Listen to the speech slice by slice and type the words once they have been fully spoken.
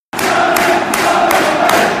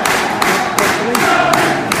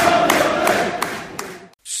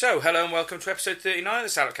Hello and welcome to episode 39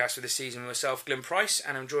 of the Salopcast for this season with myself, Glyn Price,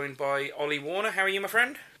 and I'm joined by Ollie Warner. How are you, my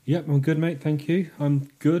friend? Yep, I'm good, mate, thank you.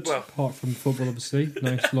 I'm good, Well, apart from football, obviously.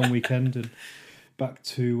 Nice long weekend and back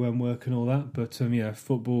to work and all that. But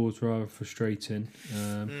football was rather frustrating.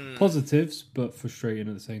 Positives, but frustrating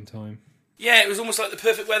at the same time. Yeah, it was almost like the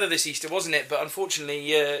perfect weather this Easter, wasn't it? But unfortunately,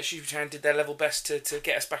 Shrewsbury Town did their level best to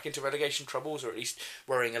get us back into relegation troubles, or at least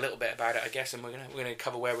worrying a little bit about it, I guess. And we're gonna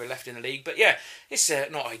cover where we're left in the league. But yeah, it's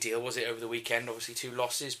not ideal, was it, over the weekend? Obviously, 2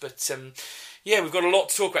 losses. But we've got a lot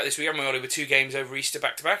to talk about this week, haven't we, Ollie, with 2 games over Easter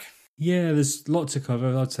back to back? Yeah, there's a lot to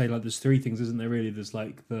cover. I'd say there's 3 things, isn't there? Really, there's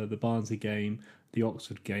the Barnsley game, the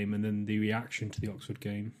Oxford game, and then the reaction to the Oxford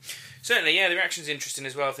game. Certainly, yeah, the reaction's interesting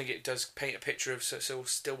as well. I think it does paint a picture of still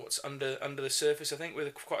what's under the surface, I think,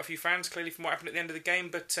 with quite a few fans, clearly, from what happened at the end of the game.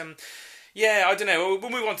 But I don't know. We'll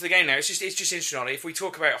move on to the game now. It's just interesting, Ollie. If we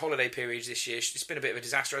talk about holiday periods this year, it's been a bit of a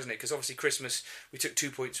disaster, hasn't it? Because obviously Christmas we took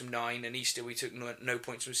 2 points from 9, and Easter we took no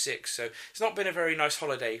points from 6. So it's not been a very nice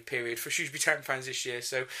holiday period for Shrewsbury Town fans this year.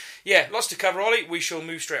 So yeah, lots to cover, Ollie. We shall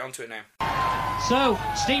move straight on to it now. So,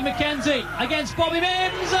 Steve McKenzie against Bobby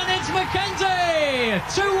Mims, and it's McKenzie!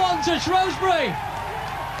 2-1 to Shrewsbury.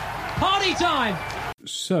 Party time!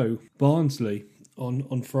 So, Barnsley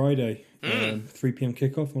on Friday. 3pm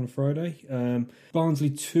kickoff on a Friday. Barnsley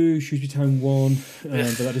 2, Shrewsbury Town 1,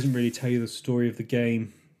 but that doesn't really tell you the story of the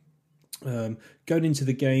game. Going into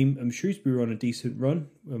the game, Shrewsbury were on a decent run,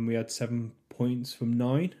 and we had 7 points from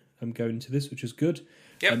 9 going into this, which is good.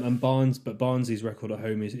 Yep. But Barnsley's record at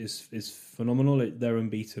home is phenomenal. They're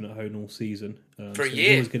unbeaten at home all season. For a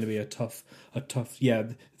year, it's always going to be a tough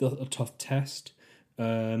test.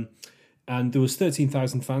 And there was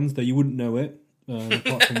 13,000 fans, though you wouldn't know it.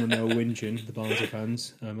 Apart from when they were whinging, the Barnsley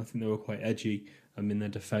fans, I think they were quite edgy in their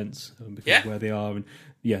defence because of where they are. And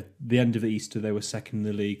the end of the Easter, they were second in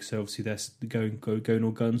the league, so obviously they're going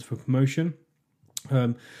all guns for promotion.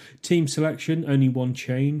 Team selection, only one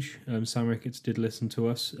change. Sam Ricketts did listen to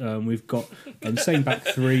us. We've got same back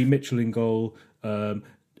 3, Mitchell in goal, and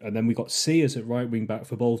then we got Sears at right wing back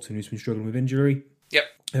for Bolton, who's been struggling with injury. Yep.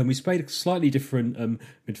 And we played a slightly different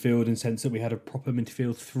midfield in the sense that we had a proper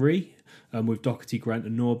midfield 3 with Doherty, Grant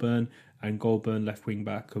and Norburn, and Goldburn left wing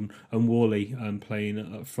back, and Worley playing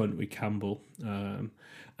up front with Campbell. And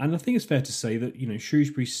I think it's fair to say that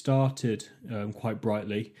Shrewsbury started quite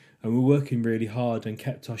brightly, and we're working really hard and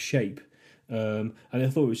kept our shape. And I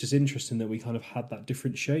thought it was just interesting that we kind of had that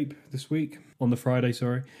different shape this week on the Friday.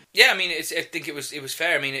 Sorry. Yeah, I mean, I think it was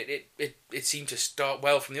fair. I mean, it seemed to start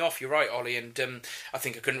well from the off. You're right, Ollie, and I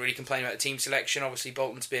think I couldn't really complain about the team selection. Obviously,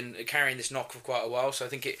 Bolton's been carrying this knock for quite a while, so I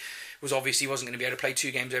think it was obvious he wasn't going to be able to play 2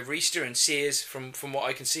 games over Easter. And Sears, from what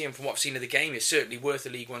I can see and from what I've seen of the game, is certainly worth a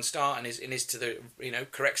League One start and is to the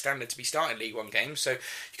correct standard to be starting League One games. So you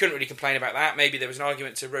couldn't really complain about that. Maybe there was an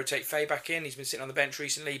argument to rotate Faye back in. He's been sitting on the bench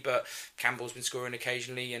recently, but Campbell's been scoring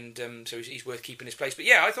occasionally, and so he's worth keeping his place. But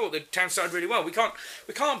yeah, I thought the Town started really well. We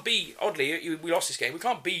can't be, oddly, we lost this game. We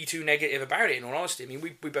can't be too negative about it, in all honesty. I mean,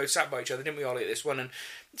 we both sat by each other, didn't we, Ollie, at this one? And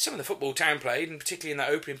some of the football Town played, and particularly in that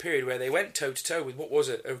opening period where they went toe-to-toe with what was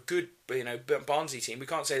a good Barnsley team. We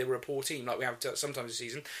can't say they were a poor team like we have sometimes this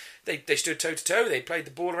season. They stood toe-to-toe. They played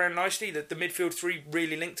the ball around nicely. The midfield 3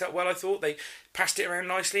 really linked up well, I thought. They passed it around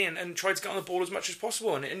nicely and tried to get on the ball as much as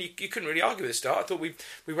possible. And you couldn't really argue with the start. I thought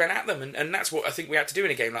we went at them. And that's what I think we had to do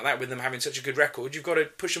in a game like that with them having such a good record. You've got to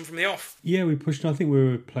push them from the off. Yeah, we pushed. I think we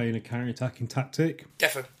were playing a counter-attacking tactic.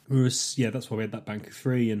 Definitely. That's why we had that bank of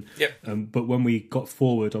 3. And yep. But when we got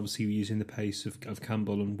forward, obviously we were using the pace of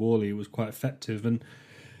Campbell and Worley, it was quite effective. And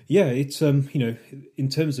yeah, it's in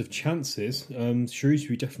terms of chances,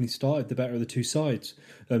 Shrewsbury definitely started the better of the 2 sides.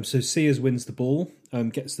 So Sears wins the ball,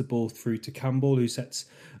 gets the ball through to Campbell, who sets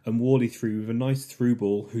Worley through with a nice through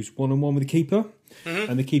ball, who's 1-on-1 with the keeper.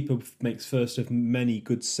 Mm-hmm. And the keeper makes first of many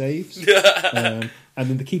good saves. And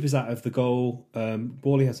then the keeper's out of the goal.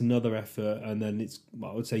 Worley has another effort, and then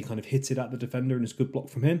I would say, kind of hits it at the defender, and it's a good block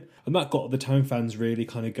from him. And that got the Town fans really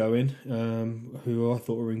kind of going, who I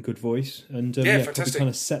thought were in good voice. And probably kind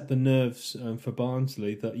of set the nerves for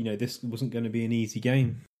Barnsley that this wasn't going to be an easy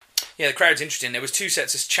game. Yeah, the crowd's interesting. There was 2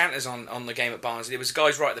 sets of chanters on the game at Barnsley. There was the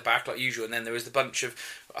guys right at the back, like usual, and then there was the bunch of,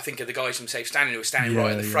 I think, of the guys from Safe Standing who were standing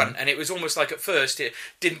right at the front. And it was almost like at first it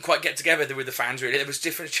didn't quite get together with the fans, really. There was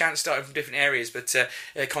different chants starting from different areas, but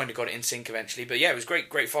they kind of got it in sync eventually. But yeah, it was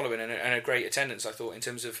great following and a great attendance, I thought, in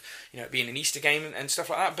terms of being an Easter game and stuff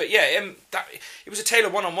like that. But yeah, it was a tale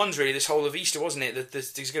of one-on-ones, really, this whole of Easter, wasn't it? That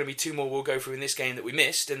there's going to be 2 more we'll go through in this game that we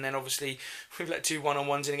missed, and then obviously we've let 2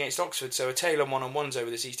 one-on-ones in against Oxford, so a tale of one-on-ones over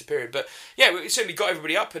this Easter period. But yeah, it certainly got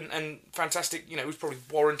everybody up and fantastic. It was probably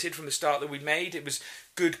warranted from the start that we'd made. It was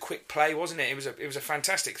good quick play, wasn't it? It was a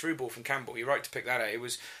fantastic through ball from Campbell. You're right to pick that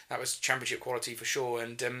out. That was championship quality for sure.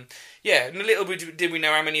 And and a little bit did we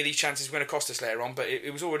know how many of these chances were going to cost us later on, but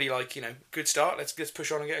it was already like, good start. Let's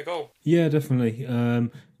push on and get a goal. Yeah, definitely.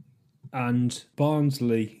 And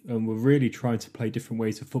Barnsley were really trying to play different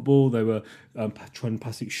ways of football. They were trying to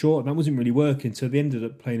pass it short, and that wasn't really working. So they ended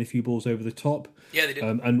up playing a few balls over the top. Yeah, they did.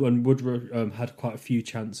 And Woodrow had quite a few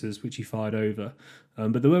chances, which he fired over.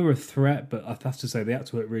 But they were a threat, but I have to say they had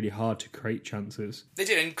to work really hard to create chances. They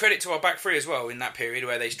did, and credit to our back three as well in that period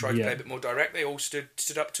where they tried to play a bit more direct. They all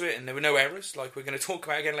stood up to it, and there were no errors, like we're going to talk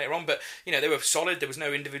about again later on. But, they were solid. There was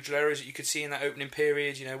no individual errors that you could see in that opening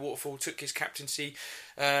period. Waterfall took his captaincy,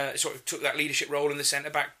 sort of took that leadership role in the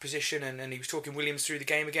centre-back position, and he was talking Williams through the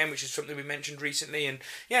game again, which is something we mentioned recently. And,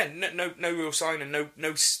 no real sign and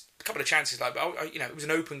no a couple of chances, but it was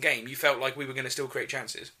an open game. You felt like we were going to still create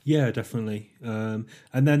chances. Yeah, definitely. And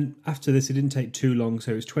then after this, it didn't take too long.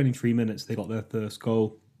 So it was 23 minutes. They got their first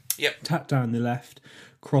goal. Yep. Tap down the left,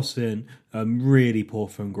 cross in. Really poor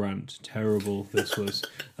from Grant. Terrible. This was.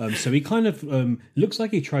 So he kind of looks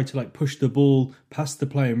like he tried to push the ball past the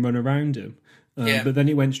player and run around him. But then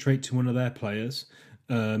it went straight to one of their players.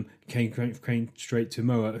 Came straight to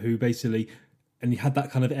Moat, who basically. And he had that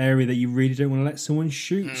kind of area that you really don't want to let someone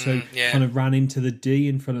shoot. Kind of ran into the D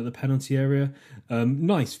in front of the penalty area.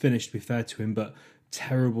 Nice finish, to be fair to him, but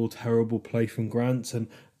terrible, terrible play from Grant and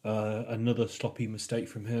another sloppy mistake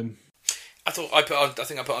from him. I think I put on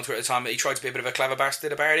Twitter at the time that he tried to be a bit of a clever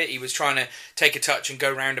bastard about it. He was trying to take a touch and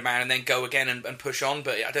go round a man and then go again and push on,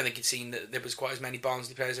 but I don't think he'd seen that there was quite as many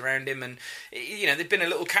Barnsley players around him. And there'd been a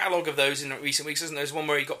little catalogue of those in recent weeks, isn't there? There's one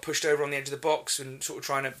where he got pushed over on the edge of the box and sort of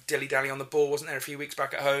trying to dilly-dally on the ball, wasn't there, a few weeks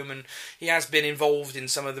back at home? And he has been involved in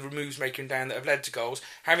some of the moves making down that have led to goals.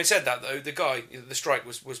 Having said that, though, the strike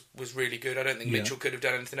was really good. I don't think Mitchell could have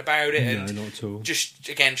done anything about it. No, not at all. Just,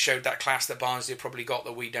 again, showed that class that Barnsley have probably got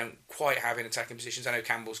that we don't quite have in attacking positions. I know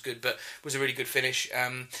Campbell's good, but was a really good finish.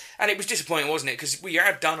 And it was disappointing, wasn't it? Because we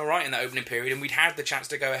had done all right in that opening period, and we'd had the chance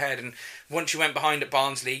to go ahead. And once you went behind at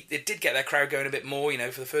Barnsley, it did get their crowd going a bit more,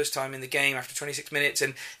 for the first time in the game after 26 minutes.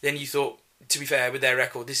 And then you thought, to be fair, with their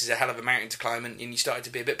record, this is a hell of a mountain to climb, and you started to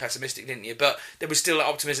be a bit pessimistic, didn't you? But there was still that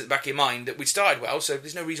optimism at the back of your mind that we'd started well, so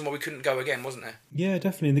there's no reason why we couldn't go again, wasn't there? Yeah,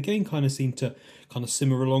 definitely. And the game kind of seemed to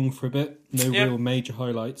simmer along for a bit. No real major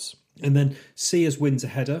highlights. And then Sears wins a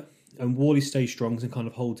header. And Wally stays strong and kind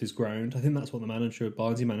of holds his ground. I think that's what the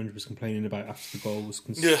Barnsley manager was complaining about after the goal was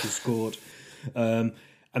scored. And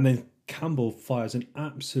then Campbell fires an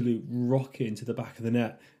absolute rocket into the back of the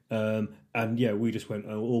net. We just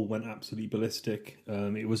all went absolutely ballistic.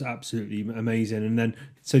 It was absolutely amazing. And then,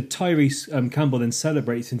 so Tyrese Campbell then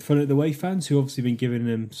celebrates in front of the away fans who obviously been giving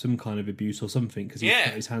him some kind of abuse or something because he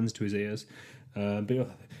put his hands to his ears.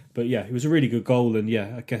 But it was a really good goal, and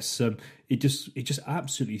I guess it just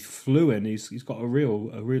absolutely flew in. He's got a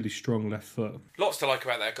really strong left foot. Lots to like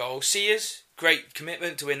about that goal. Sears, great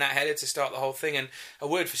commitment to win that header to start the whole thing, and a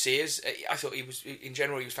word for Sears. I thought he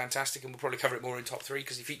was fantastic, and we'll probably cover it more in top three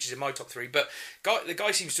because he features in my top three. But the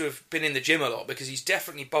guy seems to have been in the gym a lot because he's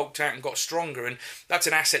definitely bulked out and got stronger, and that's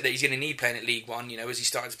an asset that he's going to need playing at League One. As he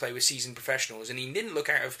started to play with seasoned professionals, and he didn't look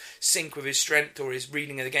out of sync with his strength or his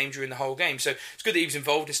reading of the game during the whole game. So it's good that he was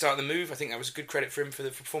involved in starting the move. I think that was a good credit for him for the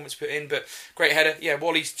performance put in. But great header,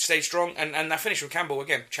 Wally stayed strong, and that finish from Campbell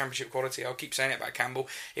again, championship quality. I'll keep saying it about Campbell.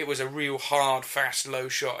 It was a real hard, fast, low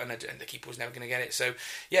shot, and the keeper was never going to get it. So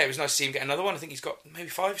it was nice to see him get another one. I think he's got maybe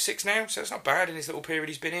 5, 6 now, so it's not bad in his little period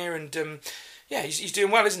he's been here. And he's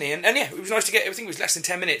doing well, isn't he? And it was nice to get. I think it was less than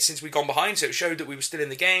 10 minutes since we'd gone behind, so it showed that we were still in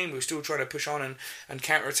the game. We were still trying to push on and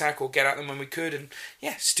counter attack or get at them when we could. And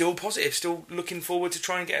still positive, still looking forward to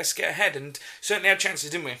try and get ahead. And certainly had chances,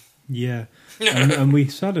 didn't we? Yeah, and we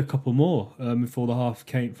had a couple more before the half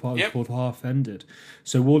before the half ended.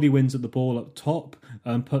 So Wally wins at the ball up top,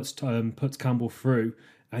 puts Campbell through,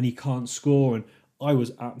 and he can't score. And I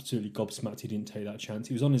was absolutely gobsmacked he didn't take that chance.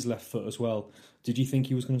 He was on his left foot as well. Did you think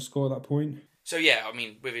he was going to score at that point? So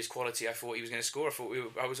with his quality, I thought he was going to score.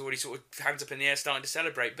 I was already sort of hands up in the air, starting to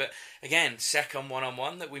celebrate. But again, second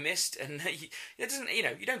one-on-one that we missed, and it doesn't.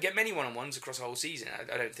 You don't get many one-on-ones across a whole season.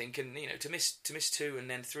 I don't think, and to miss 2 and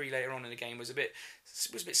then 3 later on in the game was a bit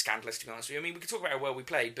scandalous, to be honest with you. I mean, we could talk about how well we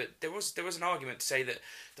played, but there was an argument to say that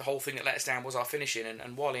the whole thing that let us down was our finishing,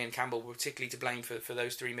 and Wally and Campbell were particularly to blame for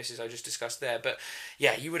those 3 misses I just discussed there. But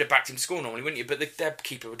you would have backed him to score normally, wouldn't you? But their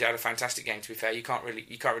keeper would have had a fantastic game. To be fair, you can't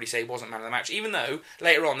really say he wasn't man of the match. Even though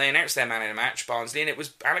later on they announced their man of the match, Barnsley, and it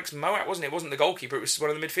was Alex Moat, wasn't it? It wasn't the goalkeeper; it was one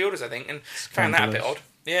of the midfielders, I think, and found that a bit odd.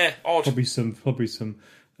 Yeah, odd. Probably some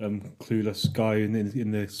clueless guy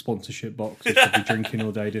in the sponsorship box who's probably drinking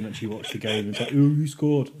all day, didn't actually watch the game. It's like, ooh, who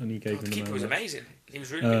scored? And he gave him The the keeper man was there. amazing. He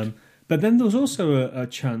was really good. But then there was also a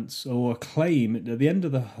chance or a claim at the end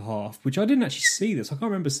of the half, which I didn't actually see this. I can't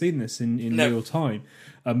remember seeing this in real time.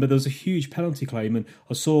 But there was a huge penalty claim, and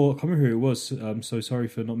I can't remember who it was. I'm so sorry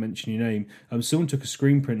for not mentioning your name. Someone took a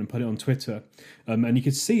screen print and put it on Twitter, and you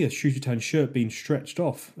could see a Shrewsbury Town shirt being stretched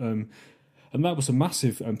off. And that was a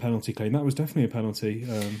massive penalty claim. That was definitely a penalty.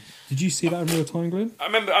 Did you see that in real time, Glenn? I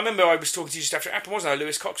remember I was talking to you just after it happened, wasn't I?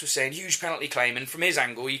 Lewis Cox was saying, huge penalty claim, and from his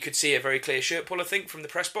angle you could see a very clear shirt pull, I think, from the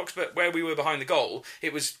press box, but where we were behind the goal,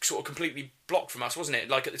 it was sort of completely blocked from us, wasn't it?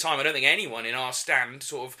 Like, at the time, I don't think anyone in our stand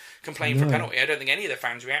sort of complained for a penalty. I don't think any of the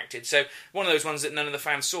fans reacted. So, one of those ones that none of the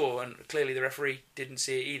fans saw, and clearly the referee didn't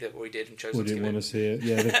see it either, or he did and chose not to didn't give want it. to see it.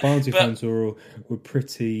 Yeah, the Barnsley fans were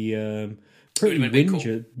pretty... pretty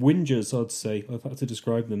whingers, I'd say, if I had to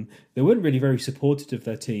describe them. They weren't really very supportive of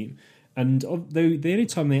their team. And the only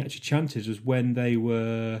time they actually chanted was when they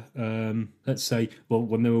were, when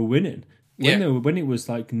they were winning. When it was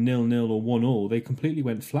like 0-0 or 1-1, they completely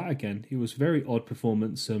went flat again. It was a very odd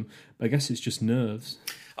performance. I guess it's just nerves.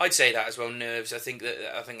 I'd say that as well, nerves. I think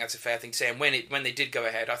that's a fair thing to say. And when they did go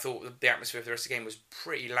ahead, I thought the atmosphere for the rest of the game was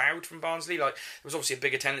pretty loud from Barnsley. Like, there was obviously a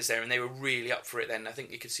big attendance there, and they were really up for it then. I think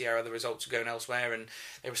you could see how other results were going elsewhere, and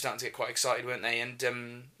they were starting to get quite excited, weren't they? And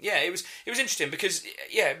it was interesting because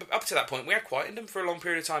up to that point we had quietened them for a long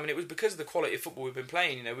period of time, and it was because of the quality of football we've been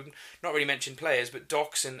playing. You know, we've not really mentioned players, but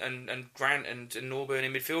Docks and Grant and Norburn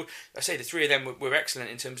in midfield. I say the three of them were excellent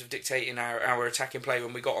in terms of dictating our attacking play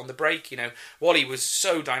when we got on the break. You know, Wally was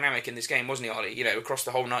so dynamic in this game, wasn't he, Ollie? You know, across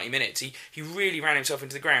the whole 90 minutes, he really ran himself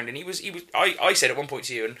into the ground, and he was. I said at one point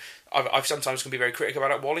to you, and I've sometimes can be very critical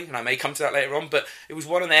about Wally, and I may come to that later on, but it was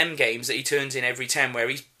one of them games that he turns in every 10 where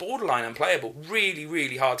he's borderline unplayable, really,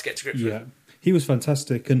 really hard to get to grips with. He was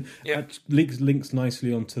fantastic, and that links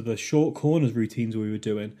nicely onto the short corners routines we were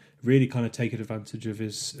doing. Really kind of taking advantage of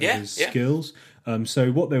his skills.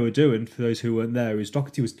 So what they were doing, for those who weren't there, is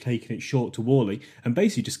Doherty was taking it short to Worley and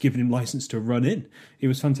basically just giving him license to run in. It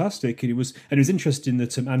was fantastic, and it was interesting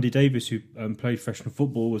that Andy Davis, who played professional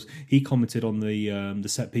football, he commented on the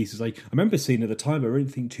set pieces. Like, I remember seeing at the time, I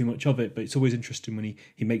didn't think too much of it, but it's always interesting when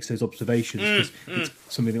he makes those observations because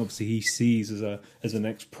it's something that obviously he sees as an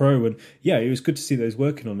ex-pro, and it was good to see those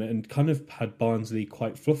working on it, and kind of had Barnsley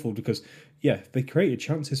quite fluffled because. Yeah, they created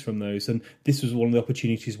chances from those, and this was one of the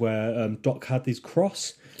opportunities where Doc had his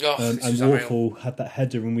cross, and Warfel had that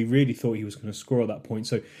header, and we really thought he was going to score at that point.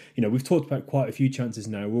 So, we've talked about quite a few chances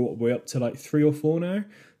now. We're up to like 3 or 4 now,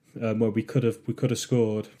 where we could have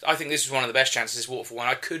scored. I think this was one of the best chances Warfel won.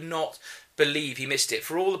 I could not believe he missed it.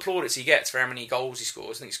 For all the plaudits he gets for how many goals he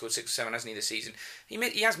scores, I think he scored 6 or 7, hasn't he, this season?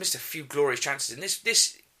 He has missed a few glorious chances, and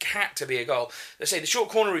this had to be a goal. Let's say the short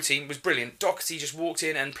corner routine was brilliant. Doherty just walked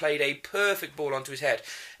in and played a perfect ball onto his head,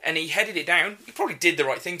 and he headed it down. He probably did the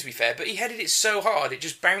right thing, to be fair, but he headed it so hard it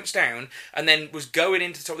just bounced down and then was going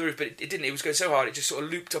into the top of the roof, but it didn't. It was going so hard it just sort of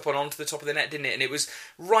looped up onto the top of the net, didn't it? And it was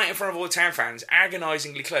right in front of all the Town fans,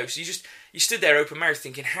 agonisingly close. You stood there open mouthed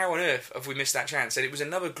thinking, how on earth have we missed that chance? And it was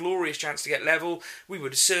another glorious chance to get level. We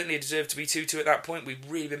would certainly have deserved to be 2-2 at that point. We'd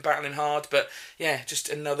really been battling hard, but just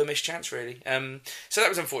another missed chance, really. So that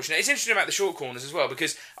was unfortunate. It's interesting about the short corners as well,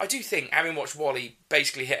 because I do think, having watched Wally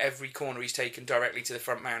basically hit every corner he's taken directly to the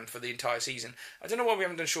front man for the entire season, I don't know why we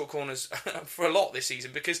haven't done short corners for a lot this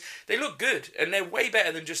season, because they look good, and they're way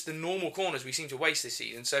better than just the normal corners we seem to waste this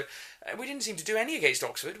season. So we didn't seem to do any against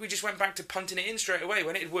Oxford. We just went back to punting it in straight away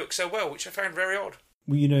when it had worked so well, which I found very odd.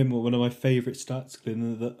 Well, one of my favourite stats,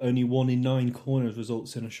 Glenn, that only 1 in 9 corners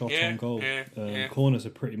results in a shot on goal. Corners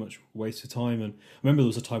are pretty much a waste of time. And I remember there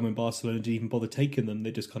was a time when Barcelona didn't even bother taking them.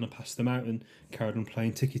 They just kind of passed them out and carried on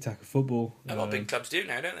playing tiki-taka football. A lot of big clubs do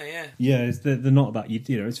now, don't they? Yeah. Yeah, they're not that.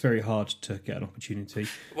 It's very hard to get an opportunity.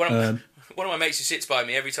 One of my mates who sits by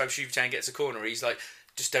me, every time Shrewsbury Town gets a corner, he's like,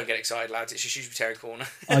 just don't get excited, lads. It's a Shrewsbury Town corner.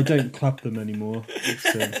 I don't clap them anymore.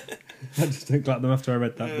 I just don't clap them after I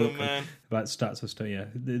read that book about stats.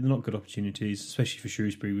 They're not good opportunities, especially for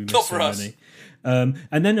Shrewsbury. We missed so many.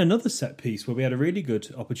 And then another set piece where we had a really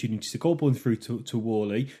good opportunity to goal ball through to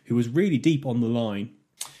Worley, who was really deep on the line.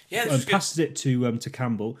 Yeah, and passes it to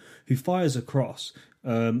Campbell, who fires across,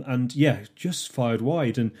 just fired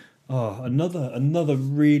wide, and another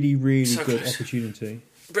really, really so good opportunity.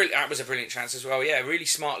 That was a brilliant chance as well. Yeah, really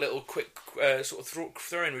smart little quick sort of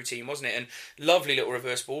throwing routine, wasn't it? And lovely little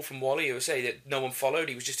reverse ball from Wally. I would say that no one followed.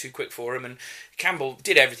 He was just too quick for him. And Campbell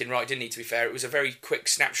did everything right, didn't he? To be fair, it was a very quick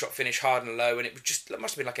snapshot finish, hard and low, and it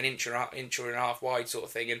must have been like an inch or a half wide sort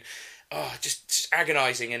of thing. And just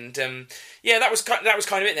agonising. And that was kind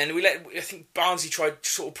of it. Then I think Barnsley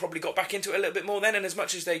probably got back into it a little bit more then. And as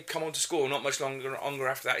much as they come on to score, not much longer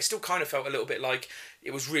after that, it still kind of felt a little bit like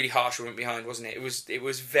it was really harsh we went behind, wasn't it? It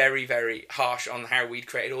was very, very harsh on how we'd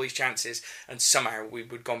created all these chances and somehow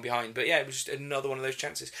we'd gone behind. But yeah, it was just another one of those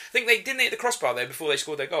chances. I think they didn't hit the crossbar though before they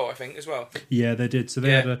scored their goal, I think, as well. Yeah, they did. So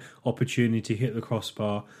they had an opportunity to hit the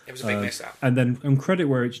crossbar. It was a big miss, that. And then, credit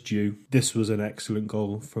where it's due, this was an excellent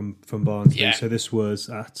goal from Barnsley. Yeah. So this was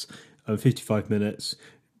at 55 minutes.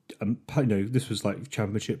 This was like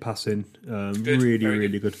championship passing.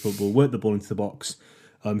 Really good football. Worked the ball into the box.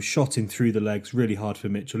 Shot him through the legs, really hard for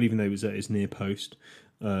Mitchell, even though he was at his near post.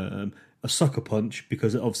 A sucker punch,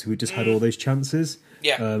 because obviously we just had all those chances.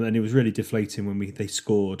 Yeah. And it was really deflating when they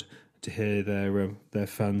scored. To hear their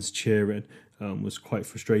fans cheering was quite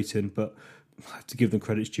frustrating, but I have to give them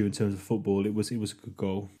credit due in terms of football. It was a good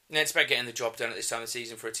goal. And it's about getting the job done at this time of the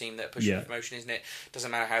season for a team that are pushing for promotion, isn't it?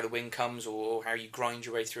 Doesn't matter how the win comes or how you grind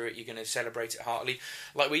your way through it, you're going to celebrate it heartily.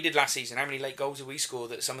 Like we did last season. How many late goals have we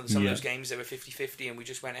scored that some of those games they were 50-50 and we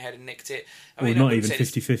just went ahead and nicked it? Not even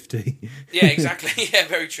 50-50. Yeah, exactly. Yeah,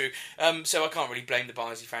 very true. So I can't really blame the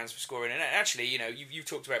Barnsley fans for scoring. And actually, you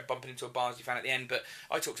talked about bumping into a Barnsley fan at the end, but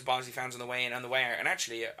I talked to Barnsley fans on the way in and on the way out. And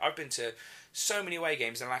actually, I've been to so many away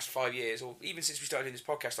games in the last 5 years, or even since we started doing this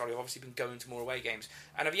podcast, I've obviously been going to more away games,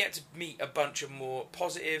 and I've yet to meet a bunch of more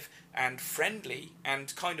positive and friendly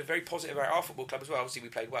and kind of very positive about our football club as well. Obviously, we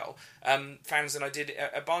played well. Fans than I did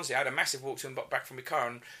at Barnsley. I had a massive walk to them back from my car,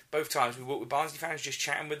 and both times we walked with Barnsley fans, just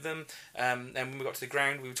chatting with them. And when we got to the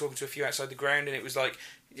ground, we were talking to a few outside the ground, and it was like,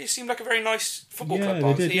 it seemed like a very nice football club,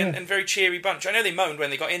 Barnsley, and very cheery bunch. I know they moaned when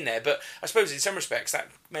they got in there, but I suppose in some respects that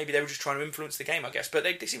maybe they were just trying to influence the game, I guess. But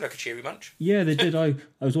they seemed like a cheery bunch. Yeah, they did. I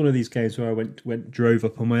was one of these games where I drove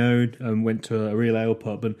up on my own and went to a real ale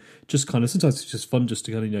pub, and just kind of, sometimes it's just fun just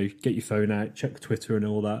to kind of get your phone out, check Twitter and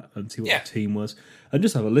all that, and see what the team was, and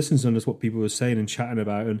just have a listen to what people were saying and chatting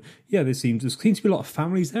about. And yeah, there seems to be a lot of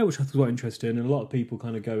families there, which I thought was quite interesting, and a lot of people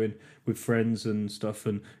kind of going with friends and stuff.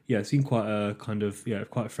 And yeah, it seemed quite a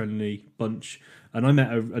quite a friendly bunch. And I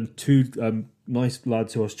met two nice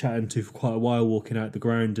lads who I was chatting to for quite a while walking out the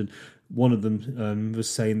ground, and one of them was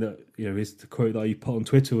saying that, the quote that you put on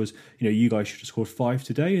Twitter was, you guys should have scored 5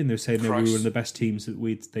 today, and they're saying that we were one of the best teams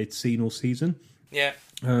that they'd seen all season. Yeah.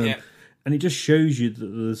 And it just shows you that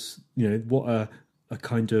there's, what a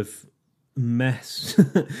kind of mess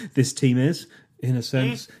this team is, in a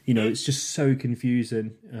sense. It's just so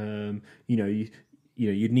confusing.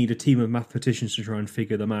 You'd need a team of mathematicians to try and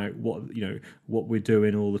figure them out, what we're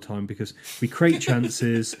doing all the time, because we create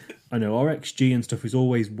chances. I know our XG and stuff is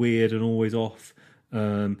always weird and always off,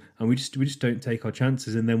 and we just don't take our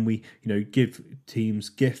chances, and then we give teams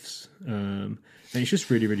gifts, and it's just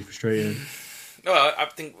really, really frustrating. Well, I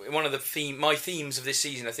think one of my themes of this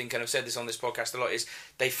season, I think, and I've said this on this podcast a lot, is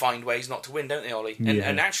they find ways not to win, don't they, Ollie?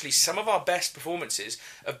 And actually, some of our best performances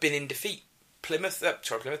have been in defeat. Portsmouth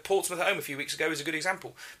at home a few weeks ago is a good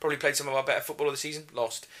example. Probably played some of our better football of the season,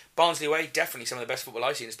 lost. Barnsley away, definitely some of the best football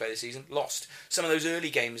I've seen us play this season, lost. Some of those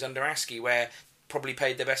early games under Askey, where probably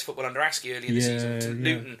played their best football under Askey early in the season, to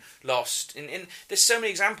Luton, lost. And there's so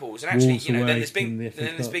many examples, and actually, then there's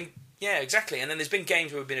been. Yeah, exactly. And then there's been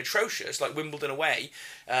games where we've been atrocious, like Wimbledon away,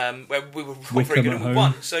 where we were very good and we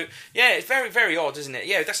won. So, yeah, it's very, very odd, isn't it?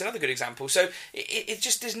 Yeah, that's another good example. So, it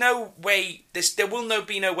just, there's no way, there will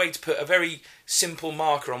be no way to put a very simple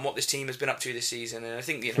marker on what this team has been up to this season. And I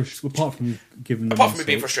think, apart from it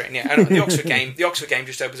being frustrating, yeah. And the Oxford game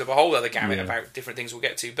just opens up a whole other gamut about different things we'll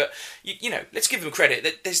get to. But, let's give them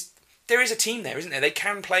credit. There is a team there, isn't there? They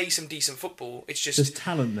can play some decent football. It's just, there's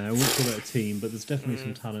talent there. I wouldn't call it a team, but there's definitely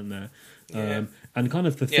some talent there. And kind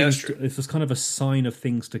of the things, if there's kind of a sign of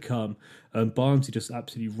things to come, Barnsley just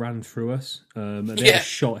absolutely ran through us, and they had a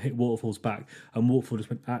shot, hit Waterfall's back, and Waterfall just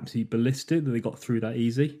went absolutely ballistic that they got through that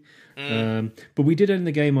easy. But we did end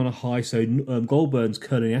the game on a high, so Goulburn's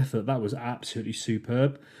curling effort, that was absolutely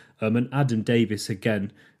superb. And Adam Davis,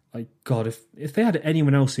 again, God, if they had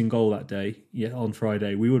anyone else in goal that day, on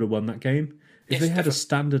Friday, we would have won that game. If they had a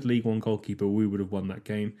standard League One goalkeeper, we would have won that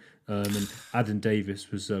game. And Adam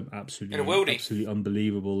Davis was absolutely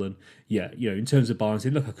unbelievable. And in terms of Barnsley,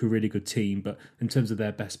 they look like a really good team, but in terms of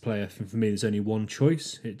their best player, for me, there's only one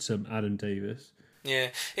choice. It's Adam Davis. Yeah,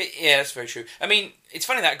 that's very true. I mean, it's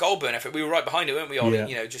funny, that Goulburn effort, we were right behind it, weren't we,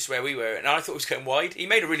 Ollie? Just where we were. And I thought it was going wide. He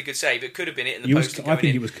made a really good save. It could have been it in the post. I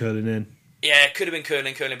think it was curling in. Yeah, it could have been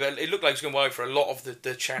curling, but it looked like it was going wide for a lot of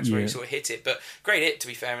the chance where he sort of hit it. But great hit, to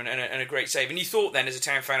be fair, and a great save. And you thought then, as a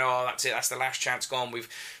Town fan, oh, that's it, that's the last chance gone. We've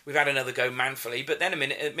had another go manfully. But then a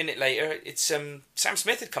minute later, it's Sam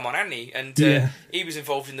Smith had come on, hadn't he? And he was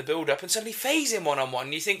involved in the build-up, and suddenly Faye's in one-on-one.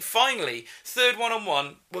 And you think, finally, third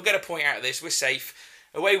one-on-one, we'll get a point out of this, we're safe.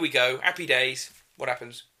 Away we go, happy days. What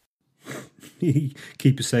happens?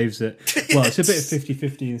 Keeper saves it. Well, it's a bit of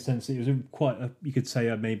 50-50 in the sense that it was quite you could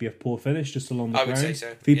say maybe a poor finish just along the ground. I would say so.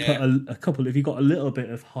 If he put if he got a little bit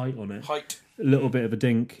of height on it, a little bit of a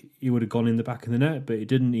dink, he would have gone in the back of the net, but he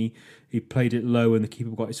didn't. He played it low, and the keeper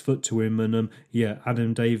got his foot to him. And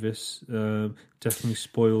Adam Davis definitely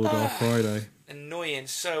spoiled our Friday. Annoying,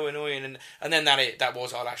 so annoying, and then that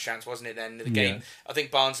was our last chance, wasn't it? Then the game, I think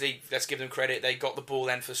Barnsley, let's give them credit, they got the ball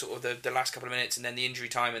then for sort of the last couple of minutes, and then the injury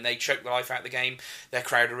time, and they choked the life out of the game. Their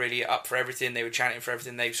crowd were really up for everything. They were chanting for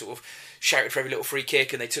everything. They sort of shouted for every little free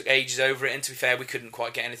kick, and they took ages over it. And to be fair, we couldn't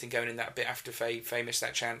quite get anything going in that bit after Faye missed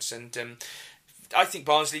that chance. And I think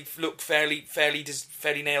Barnsley looked fairly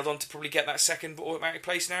nailed on to probably get that second automatic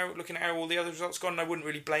place now, looking at how all the other results gone. And I wouldn't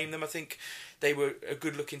really blame them. I think they were a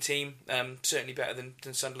good-looking team, certainly better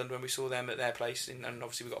than Sunderland when we saw them at their place. And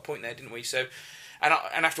obviously we got a point there, didn't we? So,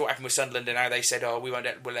 and after what happened with Sunderland and how they said, oh, we'll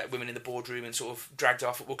let women in the boardroom, and sort of dragged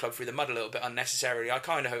our football club through the mud a little bit unnecessarily, I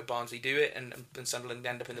kind of hope Barnsley do it and Sunderland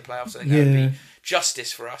end up in the playoffs. I think that would be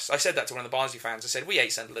justice for us. I said that to one of the Barnsley fans. I said, we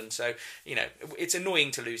hate Sunderland, so, it's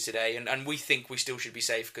annoying to lose today, and we think we still should be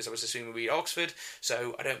safe, because I was assuming we beat Oxford,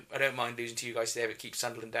 so I don't mind losing to you guys today, but keep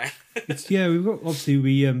Sunderland down.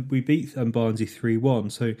 We beat Barnsley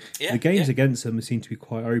 3-1, so the games against them seem to be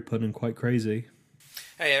quite open and quite crazy.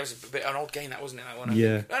 Hey, it was a bit an odd game, that wasn't it? That one.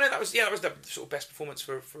 That was the sort of best performance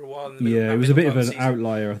for a while. In the middle, it was a bit of an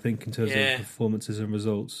outlier, I think, in terms of performances and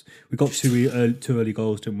results. We got two early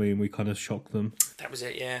goals, didn't we? And we kind of shocked them. That was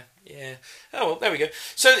it. Yeah. Oh well, there we go.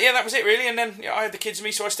 So that was it really. And then I had the kids with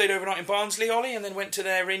me, so I stayed overnight in Barnsley, Ollie, and then went to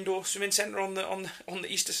their indoor swimming centre on the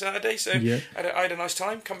Easter Saturday. So I had a nice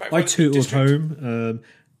time. Come back. I tootled home,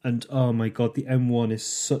 and oh my god, the M1 is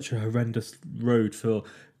such a horrendous road for.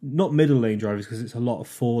 Not middle lane drivers, because it's a lot of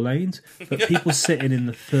 4 lanes, but people sitting in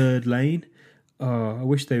the 3rd lane. I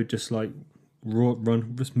wish they would just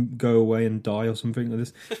run, just go away and die or something like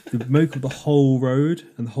this. The moke of the whole road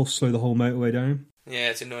and slow the whole motorway down. Yeah,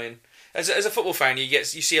 it's annoying. As a football fan, you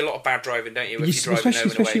see a lot of bad driving, don't you?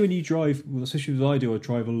 Especially when you drive, especially as I do, I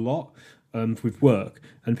drive a lot with work,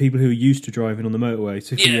 and people who are used to driving on the motorway,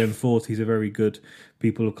 particularly M40s, are very good.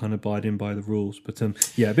 People are kind of abiding by the rules, but a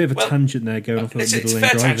bit of a tangent there going off of middle lane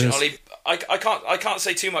drivers. Tangent, Ollie. I can't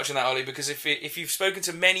say too much on that, Ollie, because if you've spoken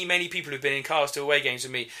to many people who've been in cars to away games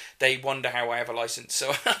with me, they wonder how I have a licence.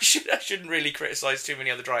 So I shouldn't really criticise too many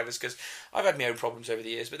other drivers, because I've had my own problems over the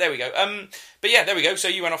years. But there we go. There we go. So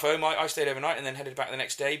you went off home. I stayed overnight and then headed back the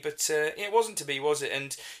next day. But it wasn't to be, was it?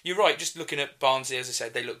 And you're right. Just looking at Barnsley, as I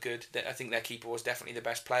said, they look good. I think their keeper was definitely the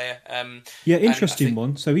best player. Interesting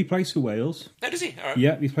one. So he plays for Wales. Oh, does he? All right.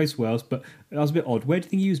 Yeah, he plays for Wales, but that was a bit odd. Where do you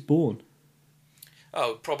think he was born?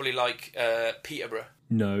 Oh, probably Peterborough.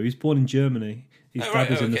 No, he was born in Germany. His dad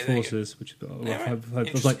was in the forces, which I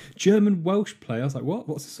was like, German Welsh player. I was like, what?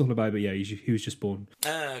 What's this all about? But yeah, he was just born.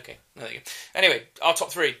 Okay. There you go. Anyway, our top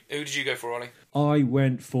 3. Who did you go for, Ollie? I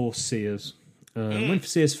went for Sears. Went for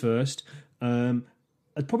Sears first. I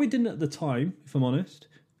probably didn't at the time, if I'm honest.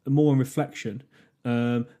 More on reflection.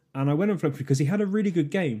 And I went on Flip because he had a really good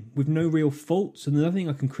game with no real faults, and there's nothing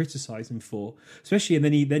I can criticise him for. Especially, and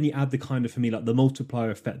then you add the kind of, for me, like the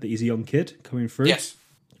multiplier effect that he's a young kid coming through. Yes.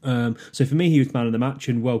 So for me, he was man of the match,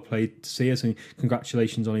 and well played to see us, and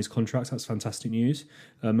congratulations on his contract. That's fantastic news,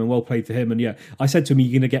 and well played for him. And yeah, I said to him,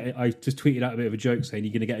 "You're going to get." I just tweeted out a bit of a joke saying,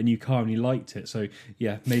 "You're going to get a new car," and he liked it. So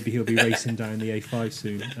yeah, maybe he'll be racing down the A5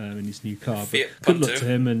 soon in his new car. But good luck to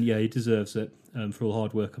him, and yeah, he deserves it for all the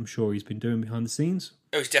hard work I'm sure he's been doing behind the scenes.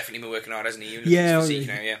 Oh, he's definitely been working hard, hasn't he?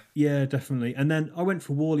 Yeah, definitely. And then I went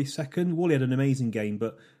for Worley second. Worley had an amazing game,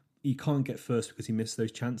 but he can't get first because he missed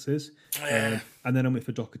those chances. And then I went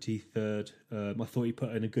for Doherty third. I thought he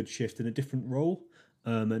put in a good shift in a different role,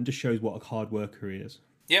 and just shows what a hard worker he is.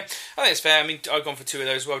 Yeah, I think it's fair. I mean, I've gone for 2 of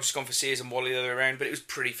those as well. I've just gone for Sears and Wally the other way around, but it was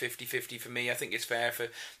pretty 50-50 for me. I think it's fair for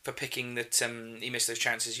picking that he missed those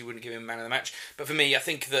chances. You wouldn't give him man of the match. But for me, I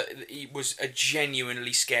think that he was a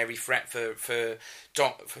genuinely scary threat for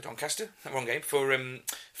Doncaster, wrong game,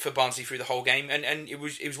 for Barnsley through the whole game. And it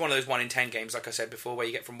was one of those 1 in 10 games, like I said before, where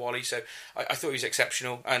you get from Wally. So I thought he was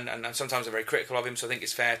exceptional, and sometimes I'm very critical of him, so I think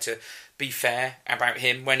it's fair to be fair about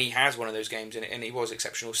him when he has one of those games, and he was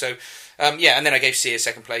exceptional. So, and then I gave Sears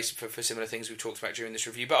second place for similar things we've talked about during this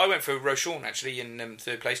review. But I went for Rochon, actually, in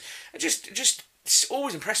third place. Just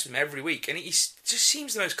always impressed with him every week, and he just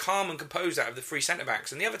seems the most calm and composed out of the three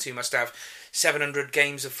centre-backs, and the other two must have 700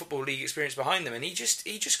 games of Football League experience behind them, and he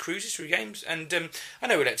just cruises through games. And I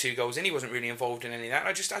know we let 2 goals in, he wasn't really involved in any of that.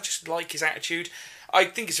 I just like his attitude. I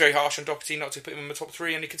think it's very harsh on Doherty not to put him in the top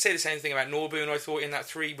 3, and you could say the same thing about Norboon. I thought in that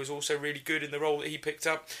 3 was also really good in the role that he picked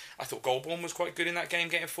up. I thought Goldborn was quite good in that game,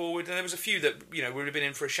 getting forward, and there was a few that would have been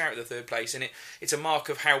in for a shout at the 3rd place, and it's a mark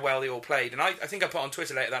of how well they all played. And I think I put on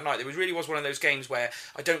Twitter later that night, it really was one of those games where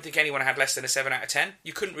I don't think anyone had less than a 7 out of 10.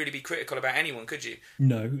 You couldn't really be critical about anyone, could you?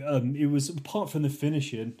 No, it was apart from the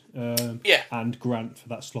finishing, and Grant for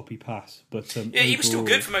that sloppy pass. But he was still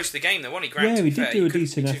good for most of the game, though, wasn't he? Grant, yeah, he did do a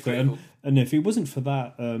decent effort, critical. and if it wasn't for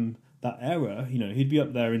that that error, he'd be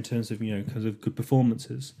up there in terms of good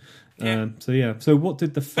performances. Yeah. So what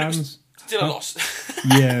did the fans? Still a loss.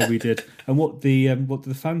 Yeah, we did. And what did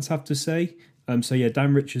the fans have to say?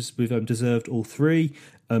 Dan Richards with deserved all 3.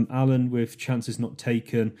 Alan with chances not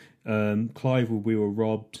taken. Clive with we were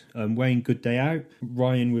robbed. Wayne, good day out.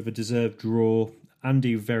 Ryan with a deserved draw.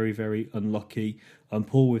 Andy very, very unlucky.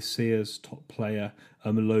 Paul with Sears top player.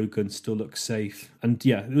 Logan still looks safe. And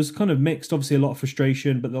yeah, it was kind of mixed. Obviously a lot of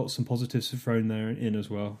frustration, but lots of positives thrown there in as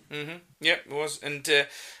well. Mm-hmm. Yeah, it was. And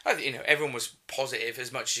I think everyone was positive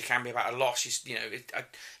as much as you can be about a loss.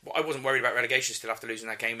 I wasn't worried about relegation still after losing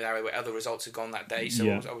that game with how other results had gone that day. So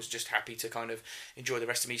yeah. I was just happy to kind of enjoy the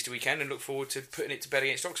rest of Easter weekend and look forward to putting it to bed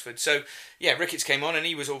against Oxford. So yeah, Ricketts came on and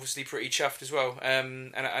he was obviously pretty chuffed as well.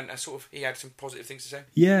 And sort of he had some positive things to say.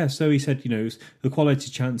 Yeah, so he said, the quality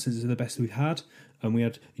chances are the best we've had. And we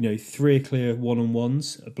had, 3 clear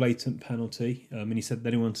one-on-ones, a blatant penalty. And he said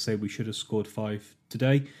anyone to say we should have scored 5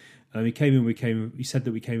 today. He said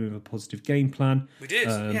that we came in with a positive game plan. We did,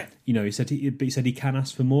 yeah. He said he can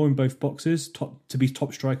ask for more in both boxes. To be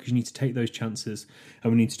top strikers, you need to take those chances,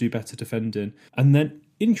 and we need to do better defending. And then,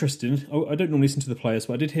 interesting, I don't normally listen to the players,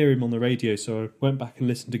 but I did hear him on the radio, so I went back and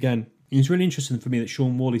listened again. It was really interesting for me that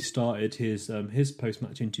Sean Worley started his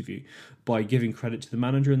post-match interview by giving credit to the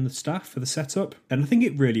manager and the staff for the setup. And I think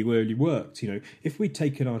it really, really worked. If we'd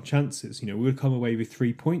taken our chances, we would come away with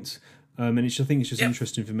 3 points. And I think it's just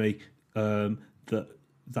interesting for me that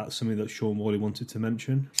that's something that Sean Worley wanted to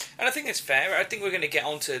mention. And I think it's fair. I think we're going to get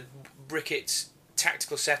onto Ricketts'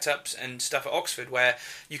 tactical setups and stuff at Oxford where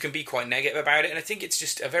you can be quite negative about it, and I think it's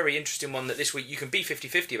just a very interesting one that this week you can be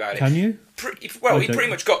 50-50 about it. Can you? He pretty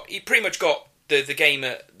much got the game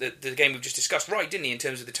the game we've just discussed right, didn't he, in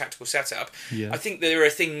terms of the tactical setup? Yeah. I think there are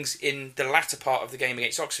things in the latter part of the game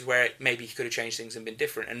against Oxford where maybe he could have changed things and been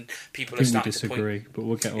different, and people are starting to point... We disagree, but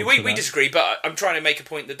we'll get on to we that. disagree, but I'm trying to make a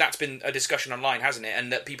point that's been a discussion online, hasn't it?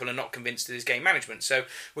 And that people are not convinced of his game management. So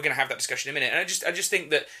we're going to have that discussion in a minute. And I just think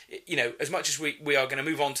that, as much as we are going to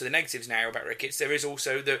move on to the negatives now about Ricketts, there is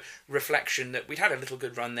also the reflection that we'd had a little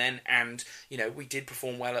good run then, and we did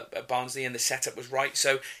perform well at Barnsley, and the setup was right.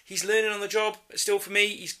 So he's learning on the job. Still, for me,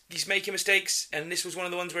 he's making mistakes, and this was one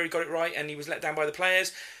of the ones where he got it right, and he was let down by the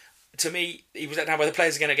players. To me, he was let down by the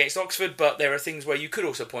players again against Oxford, but there are things where you could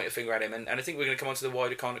also point a finger at him, and I think we're going to come on to the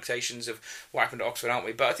wider connotations of what happened at Oxford, aren't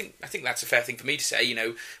we? But I think that's a fair thing for me to say.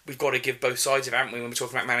 We've got to give both sides of it, haven't we, when we're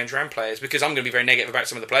talking about manager and players, because I'm going to be very negative about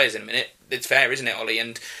some of the players in a minute. It's fair, isn't it, Ollie?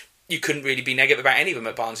 And you couldn't really be negative about any of them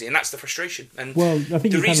at Barnsley, and that's the frustration. And I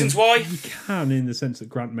think the reasons why... You can, in the sense that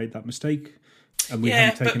Grant made that mistake, and we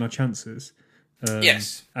haven't taken our chances.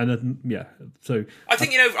 Yes. And so... I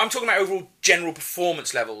think, I'm talking about overall general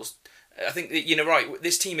performance levels. I think that, right,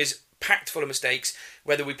 this team is packed full of mistakes,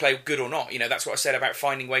 whether we play good or not. That's what I said about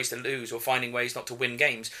finding ways to lose or finding ways not to win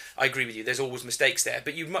games. I agree with you. There's always mistakes there.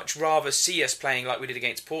 But you'd much rather see us playing like we did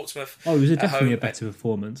against Portsmouth. Oh, it was definitely a better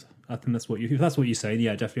performance. I think that's what you're saying.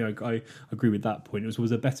 Yeah, definitely. I agree with that point. It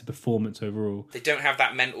was a better performance overall. They don't have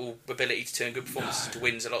that mental ability to turn good performances into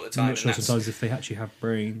wins a lot of the time. I'm not sure sometimes if they actually have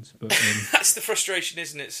brains. But that's the frustration,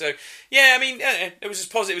 isn't it? So, yeah, I mean, it was as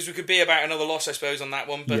positive as we could be about another loss, I suppose, on that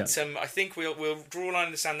one. But I think we'll draw a line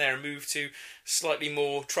in the sand there and move to slightly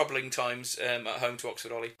more troubling times at home to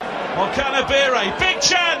Oxford, Ollie. Okanabire, big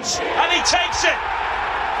chance, and he takes it.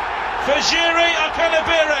 Fajiri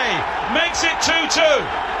Okanabire makes it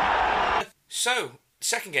 2-2. So,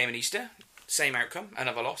 second game in Easter, same outcome,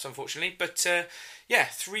 another loss, unfortunately. But,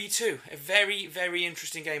 3-2. A very, very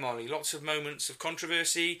interesting game, Ollie. Lots of moments of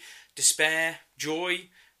controversy, despair, joy,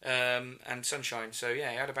 and sunshine. So, it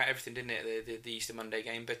had about everything, didn't it, the Easter Monday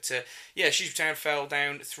game. But, Shrewsbury Town fell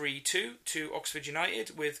down 3-2 to Oxford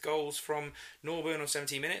United with goals from Norburn on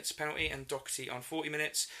 17 minutes, penalty, and Doherty on 40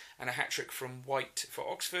 minutes. and a hat-trick from White for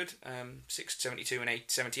Oxford, 6.72 and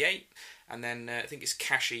 8.78. And then I think it's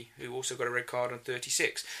Cashy, who also got a red card on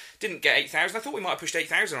 36. Didn't get 8,000. I thought we might have pushed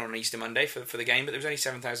 8,000 on Easter Monday for the game, but there was only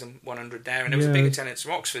 7,100 there, and there was a big attendance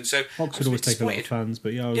from Oxford. So Oxford always take a lot of fans,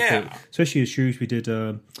 but yeah. Thought, especially as Shrewsbury did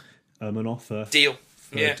an offer deal.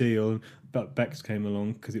 A deal. But Bex came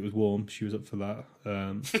along because it was warm. She was up for that.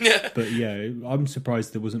 But yeah, I'm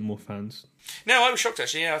surprised there wasn't more fans. No, I was shocked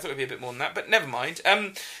actually. Yeah, I thought it'd be a bit more than that, but never mind.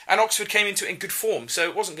 And Oxford came into it in good form, so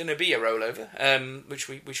it wasn't going to be a rollover, which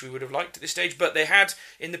we would have liked at this stage. But they had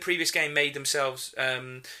in the previous game made themselves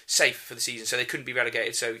safe for the season, so they couldn't be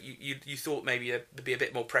relegated. So you thought maybe there'd be a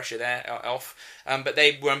bit more pressure there off, but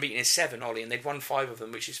they were unbeaten in 7, Ollie, and they'd won 5 of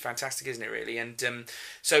them, which is fantastic, isn't it? Really, and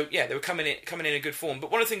so yeah, they were coming in a good form.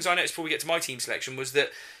 But one of the things I noticed before we get to my team selection was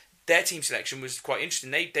that their team selection was quite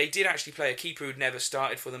interesting. They did actually play a keeper who'd never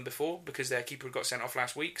started for them before, because their keeper had got sent off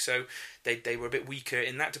last week, so they were a bit weaker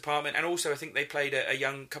in that department. And also I think they played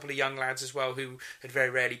a couple of young lads as well who had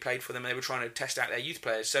very rarely played for them, and they were trying to test out their youth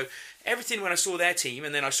players. So everything when I saw their team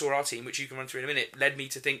and then I saw our team, which you can run through in a minute, led me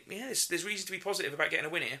to think, yes, there's reason to be positive about getting a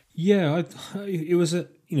win here. Yeah, it was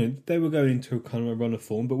they were going into a kind of a run of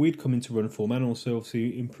form, but we'd come into run of form and also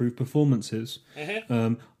obviously improved performances.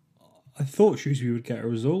 Mm-hmm. I thought Shrewsbury would get a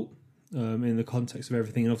result in the context of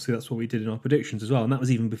everything, and obviously that's what we did in our predictions as well, and that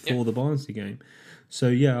was even before the Barnsley game. So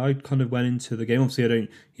yeah, I kind of went into the game. Obviously,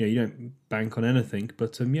 you don't bank on anything,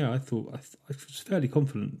 but I thought I was fairly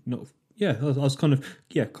confident. I was kind of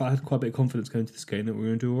I had quite a bit of confidence going into this game that we were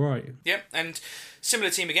going to do all right. Yeah, and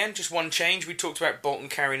similar team again, just one change. We talked about Bolton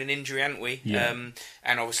carrying an injury, hadn't we? Yeah.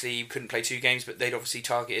 And obviously you couldn't play 2 games, but they'd obviously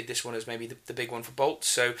targeted this one as maybe the big one for Bolt.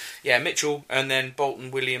 So yeah, Mitchell, and then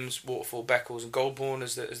Bolton, Williams, Waterfall, Beckles and Goldborn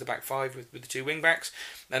as the back 5 with the 2 wing backs,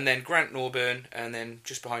 and then Grant, Norburn, and then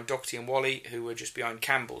just behind Doherty and Wally, who were just behind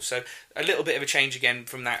Campbell. So a little bit of a change again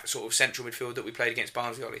from that sort of central midfield that we played against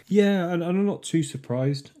Barnsley, Ollie. Yeah, and I'm not too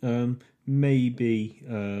surprised. Maybe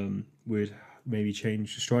we'd maybe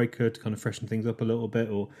change the striker to kind of freshen things up a little bit,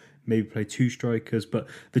 or maybe play 2 strikers. But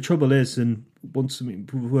the trouble is, and once something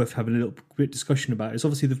worth having a little bit discussion about, is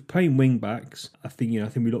obviously the playing wing backs. I think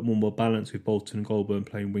we look more balanced with Bolton and Goldburn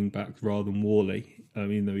playing wing backs rather than Worley.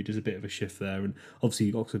 Even though he does a bit of a shift there, and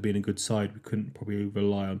obviously Oxford being a good side, we couldn't probably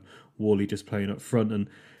rely on Worley just playing up front. And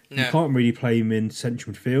you can't really play him in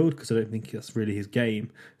central midfield because I don't think that's really his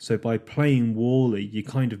game. So by playing Worley, you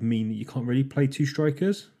kind of mean that you can't really play 2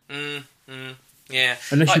 strikers. Yeah.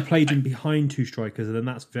 Unless you played him behind 2 strikers, and then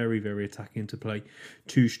that's very, very attacking to play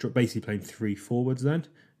basically playing 3 forwards then.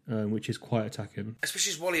 Which is quite attacking.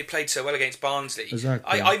 Especially as Wally had played so well against Barnsley.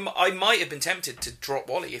 Exactly. I might have been tempted to drop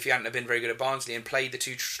Wally if he hadn't have been very good at Barnsley and played the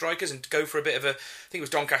 2 strikers and go for a bit of I think it was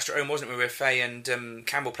Doncaster at home, wasn't it, where Faye and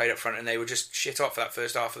Campbell played up front and they were just shit up for that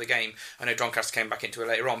first half of the game. I know Doncaster came back into it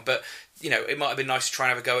later on, but it might have been nice to try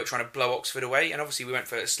and have a go at trying to blow Oxford away, and obviously we went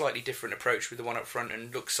for a slightly different approach with the one up front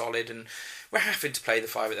and looked solid, and we're having to play the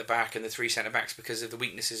 5 at the back and the 3 centre-backs because of the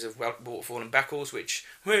weaknesses of Waterfall and Beckles, which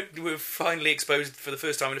were finally exposed for the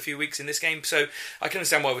first time in a few weeks in this game, so I can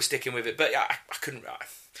understand why we're sticking with it, but I couldn't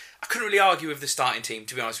really argue with the starting team,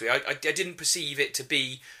 to be honest with you. I didn't perceive it to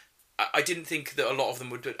be... I didn't think that a lot of them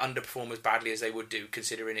would underperform as badly as they would do,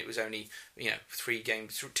 considering it was only 3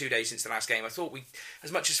 games, 2 days since the last game. I thought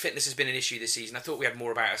as much as fitness has been an issue this season, I thought we had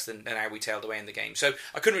more about us than how we tailed away in the game. So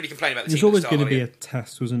I couldn't really complain about the team. There's always going to be a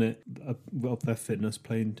test, wasn't it, of their fitness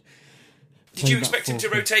playing. Did you expect him to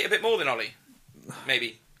rotate a bit more than Ollie?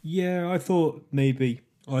 Maybe. Yeah, I thought maybe.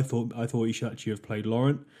 I thought he should actually have played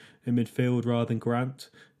Laurent in midfield rather than Grant.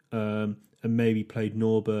 And maybe played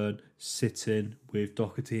Norburn sitting with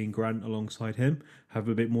Doherty and Grant alongside him, have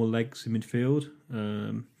a bit more legs in midfield.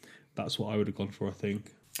 That's what I would have gone for, I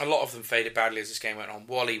think. A lot of them faded badly as this game went on.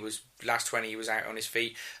 Wally was, last 20, he was out on his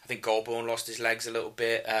feet. I think Goldborn lost his legs a little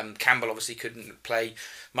bit. Campbell obviously couldn't play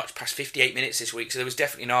much past 58 minutes this week, so there was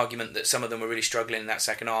definitely an argument that some of them were really struggling in that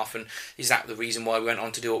second half, and is that the reason why we went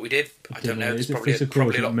on to do what we did? I don't know. It's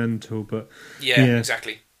probably a lot mental, but... Yeah,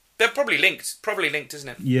 exactly. They're probably linked, isn't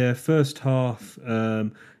it? Yeah, first half,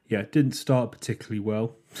 didn't start particularly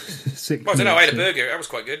well. I don't know, I had a burger, that was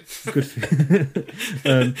quite good.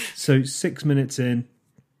 Good. So 6 minutes in,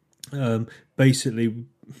 basically,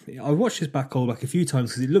 I watched his back goal back a few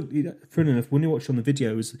times because it looked, funny enough, when you watched on the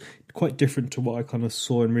video, it was quite different to what I kind of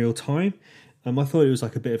saw in real time. I thought it was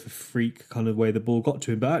like a bit of a freak kind of way the ball got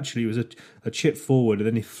to him, but actually it was a chip forward and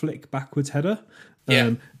then a flick backwards header.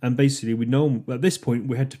 And basically, at this point,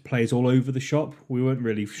 we had to players all over the shop. We weren't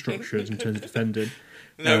really structured in terms of defending.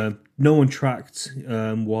 No. No one tracked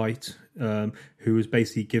White, who was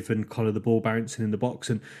basically given kind of the ball bouncing in the box.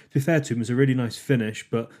 And to be fair to him, it was a really nice finish,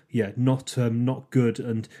 but yeah, not good.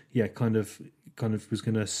 And yeah, kind of was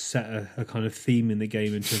going to set a kind of theme in the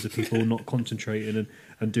game in terms of people not concentrating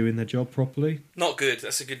and doing their job properly. Not good.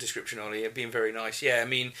 That's a good description, Ollie. Being very nice. Yeah, I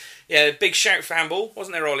mean, yeah, big shout for handball,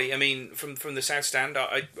 wasn't there, Ollie? I mean, from the south stand.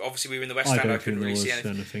 Obviously we were in the west stand. I couldn't really see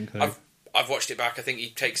anything. I've watched it back. I think he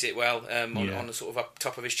takes it well on the sort of up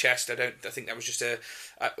top of his chest. I think that was just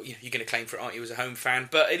you're going to claim for it, aren't you, as a home fan?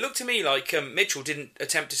 But it looked to me like Mitchell didn't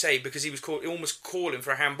attempt to save because he was almost calling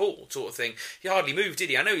for a handball sort of thing. He hardly moved, did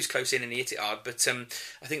he? I know he's close in and he hit it hard, but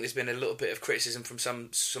I think there's been a little bit of criticism from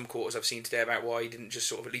some quarters I've seen today about why he didn't just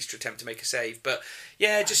sort of at least attempt to make a save. But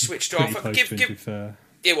yeah, just switched off. Fair.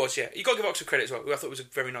 It was, yeah. You got to give Oxford credit as well. I thought it was a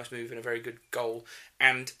very nice move and a very good goal.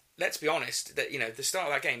 And let's be honest, that the start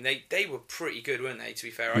of that game, they were pretty good, weren't they? To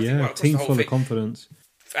be fair, I think, team full of confidence.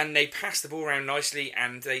 And they passed the ball around nicely,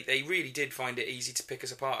 and they really did find it easy to pick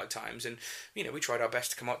us apart at times. And we tried our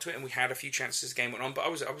best to come up to it, and we had a few chances as the game went on. But I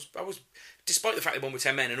was, despite the fact they won with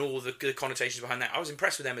 10 men and all the connotations behind that, I was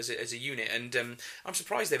impressed with them as a unit. And I'm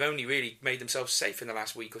surprised they've only really made themselves safe in the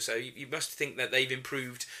last week or so. You must think that they've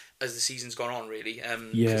improved as the season's gone on, really.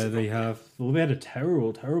 Yeah, they have. Well, they had a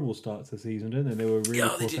terrible start to the season, didn't they? They were really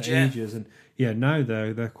poor for ages, and now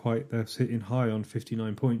they're sitting high on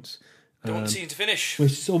 59 points. Don't want the season to finish.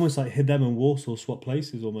 Which is almost like them and Walsall swap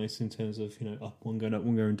places, almost in terms of up one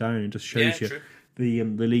going down, and just shows you true. The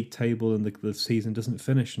league table and the season doesn't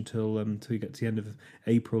finish until you get to the end of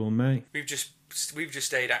April or May. We've just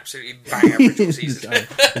stayed absolutely bang average all season. No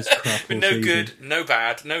season. Good, no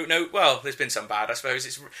bad, no. Well, there's been some bad, I suppose.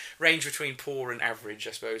 It's range between poor and average,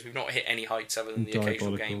 I suppose. We've not hit any heights other than the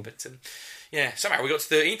occasional game, but yeah, somehow we got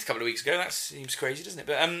to 13th a couple of weeks ago. That seems crazy, doesn't it?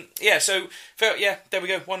 But so there we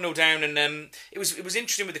go, 1-0 down, and it was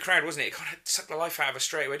interesting with the crowd, wasn't it? It kind of sucked the life out of us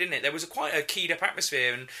straight away, didn't it? There was quite a keyed up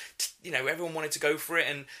atmosphere, and everyone wanted to go for it,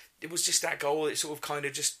 and it was just that goal that sort of kind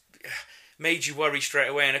of just made you worry straight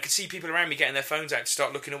away. And I could see people around me getting their phones out to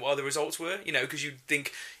start looking at what other results were, because you'd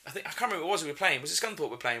think, I can't remember what it was we were playing. Was it Scunthorpe we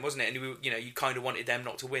were playing, wasn't it? And you kind of wanted them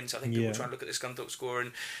not to win, so I think people were trying to look at the Scunthorpe score,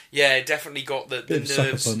 and it definitely got the nerves.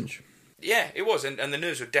 Sucker punch. Yeah, it was, and the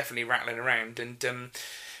nerves were definitely rattling around, and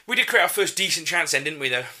we did create our first decent chance then, didn't we,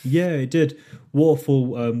 though? Yeah, it did.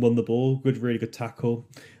 Waterfall won the ball, really good tackle,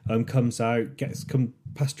 comes out,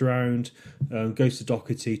 passed around, goes to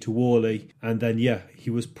Doherty, to Worley, and then,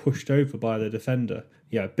 he was pushed over by the defender.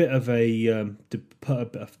 Yeah, a bit of put a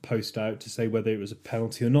bit of post out to say whether it was a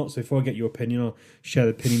penalty or not. So before I get your opinion, I'll share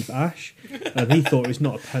the opinion of Ash. He thought it was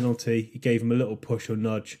not a penalty. He gave him a little push or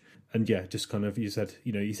nudge. And just kind of, you said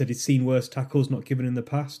he'd seen worse tackles not given in the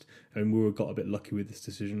past, and we got a bit lucky with this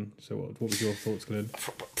decision. So what was your thoughts, Glenn?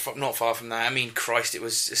 Not far from that. I mean, Christ, it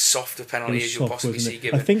was as soft a penalty as you'll possibly see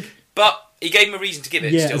given. I think, but he gave him a reason to give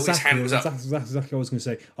it. Still, exactly, his hand was up. That's exactly what I was going to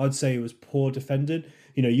say. I'd say it was poor defended.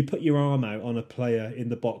 You put your arm out on a player in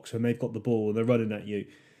the box when they've got the ball and they're running at you.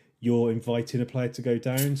 You're inviting a player to go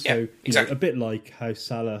down. So exactly. A bit like how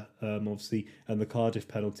Salah, obviously, and the Cardiff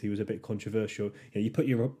penalty was a bit controversial. You put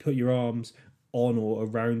your arms on or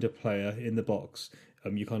around a player in the box.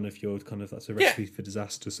 That's a recipe for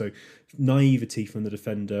disaster. So naivety from the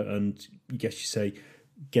defender, and I guess you say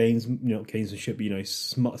gains and should be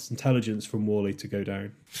smart intelligence from Worley to go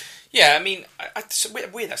down. Yeah, I mean,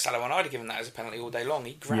 weird that Salah one. I'd have given that as a penalty all day long.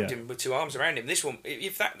 He grabbed him with two arms around him. This one,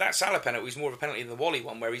 if that Salah penalty was more of a penalty than the Wally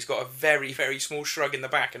one, where he's got a very, very small shrug in the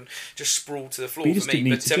back and just sprawled to the floor. But he just didn't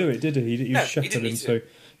need to do it, did he? He was shattered him. So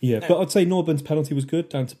but I'd say Norburn's penalty was good,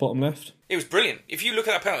 down to bottom left. It was brilliant. If you look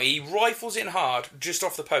at that penalty, he rifles it in hard just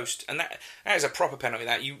off the post, and that is a proper penalty.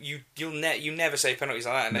 That you never say penalties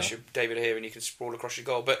like that unless you're David here and you can sprawl across your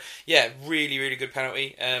goal. But really, really good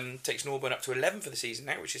penalty. Takes Norburn up to 11 for the season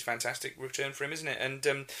now, which is fantastic return for him, isn't it?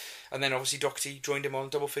 And then obviously Doherty joined him on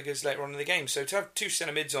double figures later on in the game. So to have two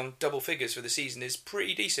centre mids on double figures for the season is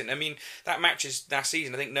pretty decent. I mean, that matches last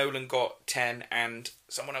season. I think Nolan got 10 and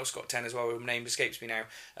someone else got 10 as well. Whose name escapes me now.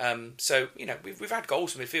 So we've had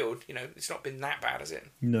goals from midfield. It's not been that bad, has it?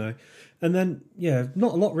 No. And then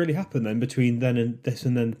not a lot really happened then between then and this,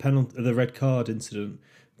 and then the red card incident.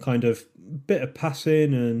 Kind of bit of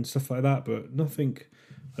passing and stuff like that, but nothing.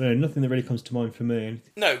 I don't know, nothing that really comes to mind for me.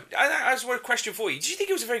 No, as a question for you, did you think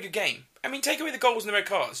it was a very good game? I mean, take away the goals and the red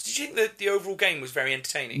cards. Did you think that the overall game was very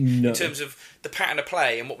entertaining in terms of the pattern of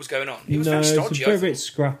play and what was going on? It was very stodgy. It was very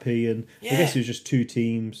scrappy, and I guess it was just two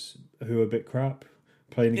teams who were a bit crap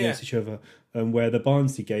playing against each other. Where the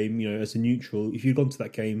Barnsley game, as a neutral, if you'd gone to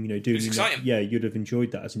that game, it was exciting. You'd have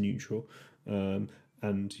enjoyed that as a neutral.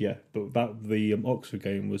 And but the Oxford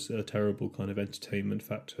game was a terrible kind of entertainment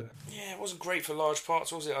factor. Yeah, it wasn't great for large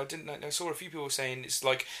parts, was it? I saw a few people saying it's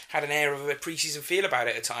like had an air of a pre-season feel about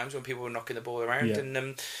it at times when people were knocking the ball around,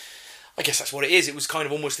 and I guess that's what it is. It was kind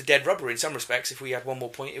of almost a dead rubber in some respects. If we had one more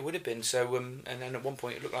point, it would have been. So, and then at one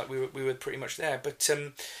point it looked like we were pretty much there. But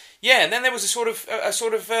yeah, and then there was a sort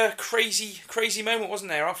of crazy moment, wasn't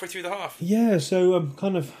there, halfway through the half? Yeah, so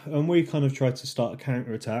we kind of tried to start a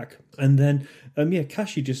counter attack, and then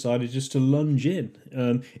Kashi decided just to lunge in.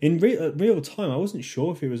 In real time, I wasn't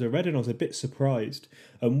sure if it was a red, and I was a bit surprised.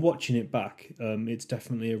 Watching it back, it's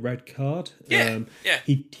definitely a red card. Yeah.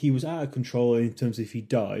 He was out of control in terms of if he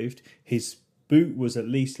dived. His boot was at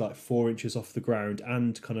least like 4 inches off the ground,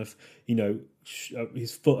 and kind of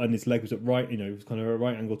his foot and his leg was at right, it was kind of a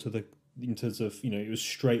right angle to the, in terms of it was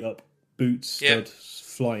straight up boot stud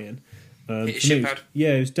flying. Hit his shin pad.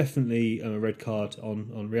 It was definitely a red card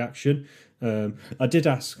on reaction. I did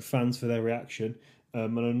ask fans for their reaction,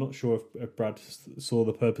 and I'm not sure if Brad saw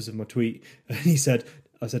the purpose of my tweet. And I said,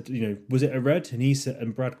 was it a red? And he said,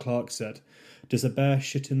 and Brad Clark said, does a bear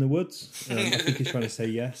shit in the woods? I think he's trying to say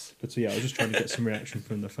yes. But I was just trying to get some reaction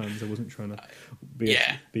from the fans. I wasn't trying to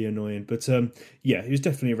be annoying. But it was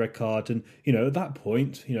definitely a red card. And, at that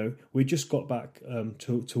point, we just got back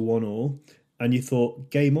to 1-1. And you thought,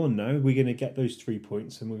 game on now, we're going to get those 3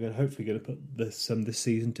 points and we're hopefully going to put this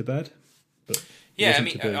season to bed. But no,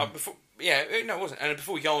 it wasn't. And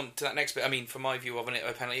before we go on to that next bit, I mean, from my view of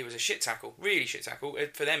a penalty, it was a shit tackle, really shit tackle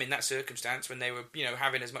for them in that circumstance when they were,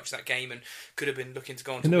 having as much of that game and could have been looking to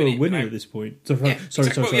go on to win it. And they were winning at this point. Sorry,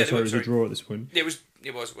 it was a draw at this point. It was.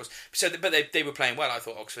 So, but they were playing well, I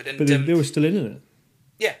thought, Oxford. And, but they were still in it.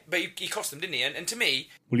 Yeah, but he cost them, didn't he? And to me...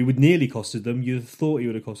 Well, he would nearly costed them. You'd have thought he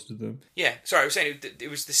would have costed them. Yeah, sorry, I was saying it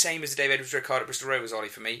was the same as the Dave Edwards red card at Bristol Rovers, Ollie,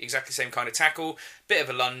 for me. Exactly the same kind of tackle, bit of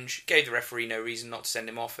a lunge, gave the referee no reason not to send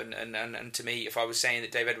him off. And to me, if I was saying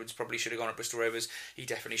that Dave Edwards probably should have gone at Bristol Rovers, he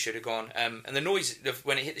definitely should have gone. And the noise of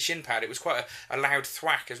when it hit the shin pad, it was quite a loud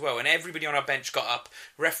thwack as well. And everybody on our bench got up,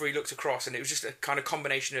 referee looked across, and it was just a kind of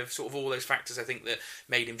combination of sort of all those factors, I think, that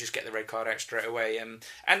made him just get the red card out straight away. And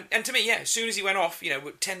to me, as soon as he went off,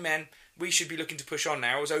 10 men... We should be looking to push on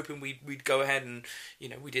now. I was hoping we'd go ahead and,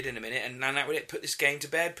 we did in a minute, and that would it. Put this game to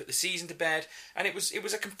bed, put the season to bed, and it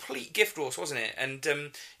was a complete gift horse, wasn't it? And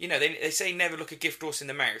they say never look a gift horse in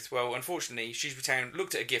the mouth. Well, unfortunately, Shrewsbury Town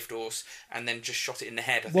looked at a gift horse and then just shot it in the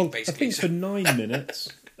head. I think for 9 minutes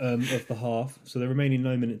of the half, so the remaining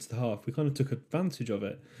 9 minutes of the half, we kind of took advantage of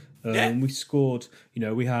it. We scored,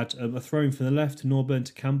 we had a throw in from the left to Norburn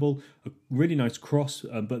to Campbell, a really nice cross,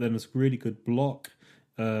 but then a really good block.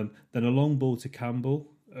 Then a long ball to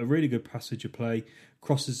Campbell, a really good passage of play,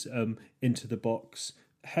 crosses into the box,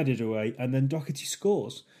 headed away, and then Doherty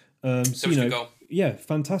scores. Goal. Yeah,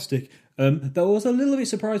 fantastic. There was a little bit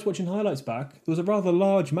surprised watching highlights back. There was a rather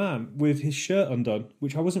large man with his shirt undone,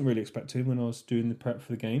 which I wasn't really expecting when I was doing the prep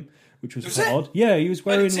for the game, which was quite odd. Yeah, he was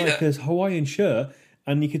wearing like a Hawaiian shirt,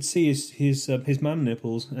 and you could see his man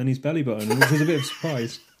nipples and his belly button, which was a bit of a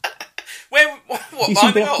surprise. What? He's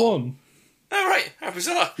in block 1. Oh, right. How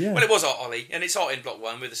bizarre. Yeah. Well, it was hot, Ollie, and it's hot in block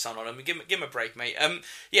 1 with the sun on him. Give him a break, mate.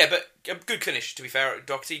 But a good finish, to be fair.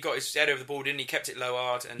 Doherty got his head over the ball, didn't he? Kept it low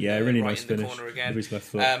hard and really right nice in the finish corner again. with his left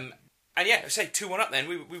foot. And yeah, say 2-1 up. Then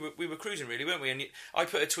we were cruising really, weren't we? And I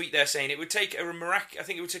put a tweet there saying it would take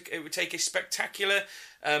it would take a spectacular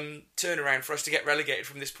turnaround for us to get relegated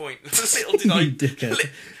from this point. Little did I, dickhead.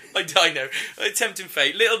 I know, tempting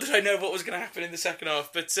fate. Little did I know what was going to happen in the second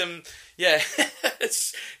half. But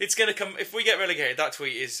it's going to come if we get relegated. That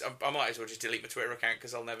tweet is I might as well just delete my Twitter account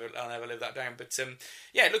because I'll never live that down. But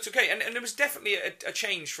it looked okay, and there was definitely a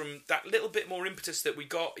change from that little bit more impetus that we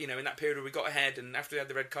got. In that period where we got ahead, and after we had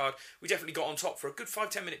the red card, we definitely got on top for a good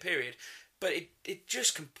 5-10 minute period. But it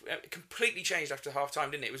just completely changed after half time,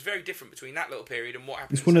 didn't it? It was very different between that little period and what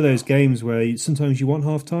happened. It's one of those games where sometimes you want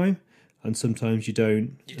half time and sometimes you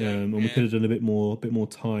don't. And we could have done a bit more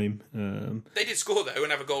time. They did score though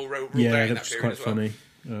and have a goal ruled out in that period was quite as well.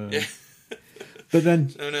 Funny. But then,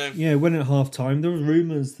 when at half time, there were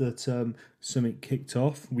rumours that something kicked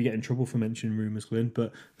off. We get in trouble for mentioning rumours, Glyn,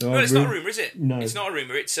 but it's not a rumour, is it? No, it's not a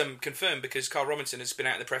rumour. It's confirmed because Carl Robinson has been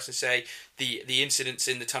out in the press and say the incidents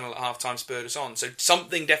in the tunnel at half time spurred us on. So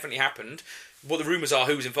something definitely happened. What the rumours are,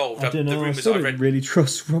 who's involved? I don't know. I still don't really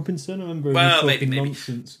trust Robinson. I remember maybe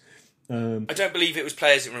nonsense. I don't believe it was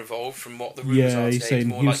players that were involved from what the rumours are today.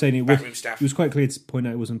 He was saying it was quite clear to point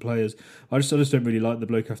out it wasn't players. I just don't really like the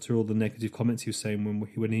bloke after all the negative comments he was saying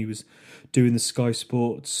when he was doing the Sky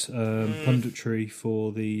Sports punditry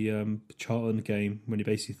for the Charlton game, when he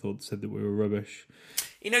basically said that we were rubbish.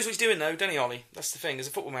 He knows what he's doing, though, doesn't he, Ollie? That's the thing. As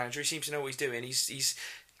a football manager, he seems to know what he's doing. He's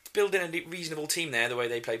building a reasonable team there, the way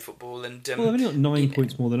they played football. And well, they've only got 9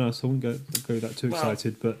 points more than us. I wouldn't go that too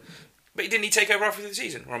excited, but didn't he take over halfway through the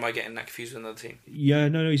season, or am I getting that confused with another team? Yeah,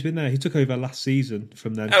 no, he's been there. He took over last season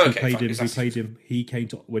from them. Oh, We okay, played him. He came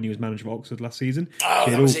to when he was manager of Oxford last season. Oh,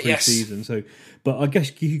 he had that all was it, pre-season. So, but I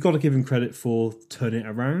guess you got to give him credit for turning it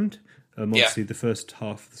around. Obviously, the first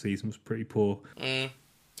half of the season was pretty poor. And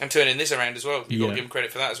turning this around as well. You've got to give him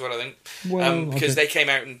credit for that as well, I think. Well, because they came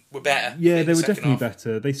out and were better. Yeah, they were definitely half.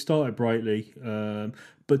 better. They started brightly,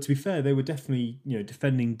 but to be fair, they were definitely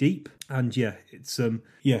defending deep. And it's Well,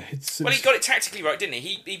 he got it tactically right, didn't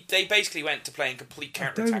he? They basically went to playing complete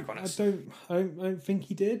counter-attack on us. I don't think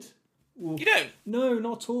he did. Well, You don't? No,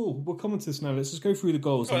 not at all. We'll come on to this now. Let's just go through the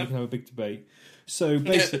goals and we can have a big debate. So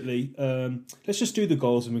basically, let's just do the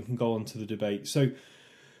goals and we can go on to the debate. So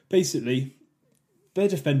basically, they're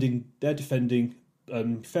defending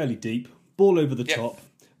fairly deep, ball over the top.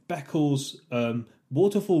 Beckles,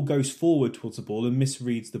 Waterfall goes forward towards the ball and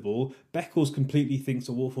misreads the ball. Beckles completely thinks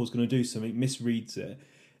that Waterfall's going to do something, misreads it,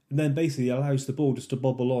 and then basically allows the ball just to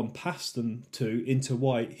bobble on past them into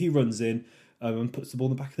White. He runs in and puts the ball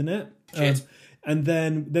in the back of the net. And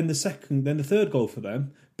then the third goal for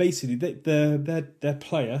them, basically their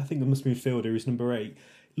player, I think it must be midfielder, who's number 8,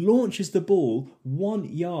 launches the ball 1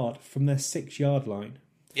 yard from their 6-yard line.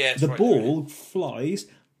 Yeah, the ball flies,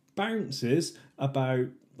 bounces about,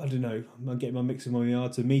 I don't know, I'm getting my mix of my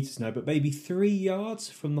yards and metres now, but maybe 3 yards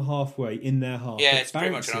from the halfway in their half. Yeah, it's pretty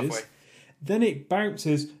much halfway. Then it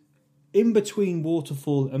bounces in between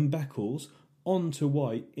Waterfall and Beckles onto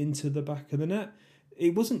White into the back of the net.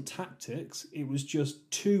 It wasn't tactics, it was just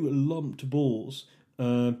 2 lumped balls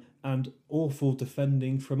and awful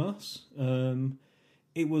defending from us. And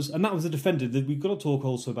that was a defender. We've got to talk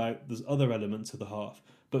also about there's other elements of the half.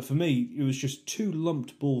 But for me, it was just 2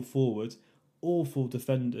 lumped ball forward, awful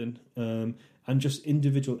defending, and just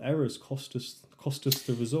individual errors cost us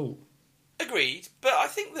the result. Agreed, but I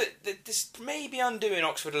think that this may be undoing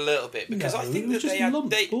Oxford a little bit because I think that they had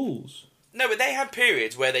balls. No, but they had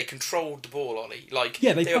periods where they controlled the ball, Ollie.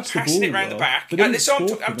 They were passing it around the back. I'm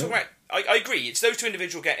talking about. I agree. It's those 2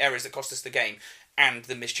 individual errors that cost us the game, and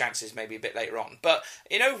the missed chances maybe a bit later on. But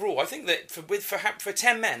in overall, I think that for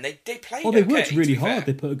 10 men, they played. They worked really hard.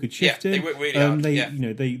 They put a good shift in. They worked really hard.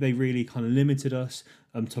 They really kind of limited us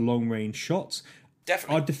to long range shots.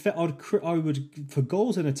 Definitely. I would for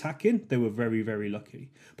goals and attacking, they were very, very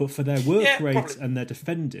lucky. But for their work rate and their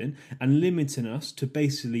defending and limiting us to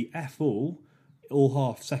basically second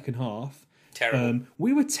half, terrible.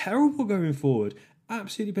 We were terrible going forward.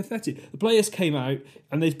 Absolutely pathetic. The players came out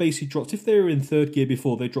and they basically dropped. If they were in third gear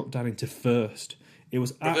before, they dropped down into first. It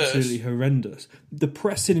was absolutely horrendous. The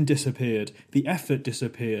pressing disappeared. The effort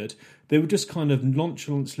disappeared. They were just kind of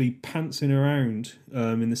nonchalantly pantsing around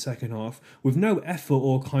in the second half with no effort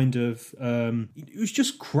or kind of... it was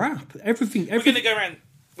just crap. Everything. We're going to go around...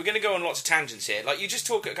 We're going to go on lots of tangents here. Like you just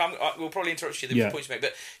talk, we'll probably interrupt you the points you make,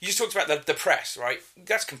 but you just talked about the press, right?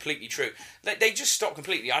 That's completely true. They just stopped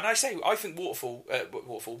completely. And I think Wally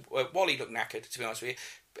looked knackered, to be honest with you.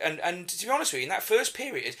 And to be honest with you, in that first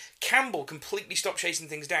period, Campbell completely stopped chasing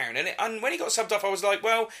things down. And when he got subbed off, I was like,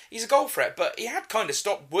 well, he's a goal threat, but he had kind of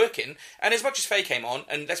stopped working. And as much as Faye came on,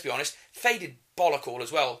 and let's be honest, Faye did bollock all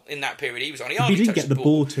as well in that period. He was on. He didn't get the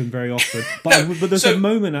ball to him very often. But there's a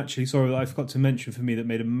moment, actually, that I forgot to mention for me that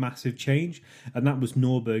made a massive change, and that was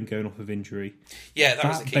Norburn going off of injury. Yeah, that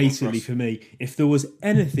was the key basically for me. If there was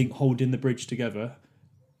anything holding the bridge together,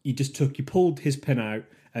 you pulled his pin out,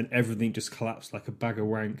 and everything just collapsed like a bag of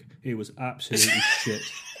wank. It was absolutely shit.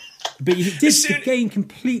 But the game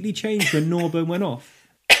completely changed when Norburn went off.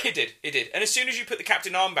 It did. And as soon as you put the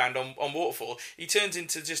captain armband on Waterfall, he turns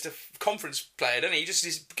into just a conference player, doesn't he? He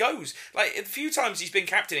just goes. Like, a few times he's been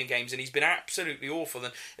captain in games and he's been absolutely awful.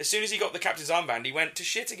 And as soon as he got the captain's armband, he went to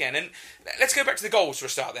shit again. And let's go back to the goals for a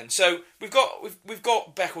start then. So we've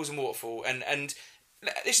got Beckles and Waterfall, and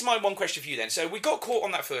this is my one question for you then. So we got caught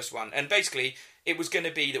on that first one, and basically it was going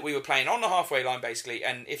to be that we were playing on the halfway line, basically,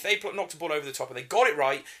 and if they knocked the ball over the top and they got it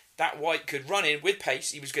right, that White could run in with pace.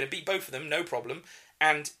 He was going to beat both of them, no problem,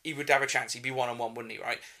 and he would have a chance. He'd be 1-on-1, wouldn't he,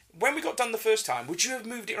 right? When we got done the first time, would you have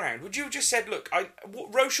moved it around? Would you have just said, look,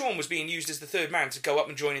 Rochon was being used as the third man to go up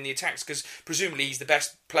and join in the attacks because presumably he's the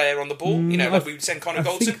best player on the ball, like we would send Connor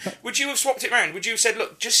Goldson. Would you have swapped it around? Would you have said,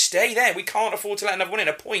 look, just stay there. We can't afford to let another one in.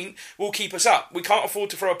 A point will keep us up. We can't afford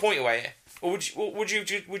to throw a point away here. Or would you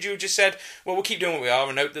have just said, well, we'll keep doing what we are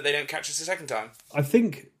and hope that they don't catch us the second time? I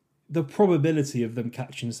think the probability of them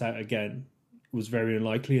catching us out again was very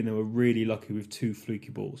unlikely, and they were really lucky with 2 fluky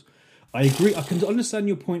balls. I agree. I can understand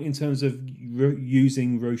your point in terms of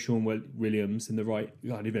using Roshan Williams in the right,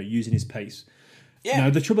 using his pace. Yeah. Now,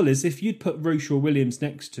 the trouble is, if you'd put Roshan Williams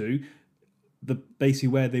next to basically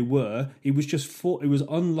where they were, it was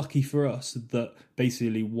unlucky for us that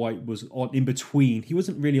basically White was in between. He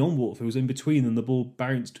wasn't really on Waterfall, he was in between, and the ball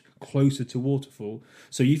bounced closer to Waterfall.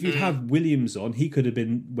 So if you'd have Williams on, he could have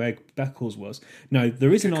been where Beckles was. Now,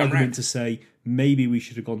 there is an argument to say maybe we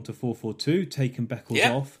should have gone to 4-4-2, taken Beckles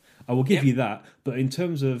off. I will give you that, but in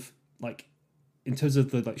terms of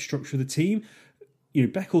the structure of the team,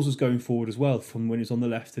 Beckles was going forward as well from when he was on the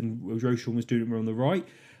left, and Roshan was doing it more on the right.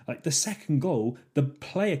 Like the second goal, the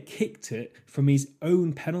player kicked it from his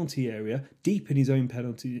own penalty area, deep in his own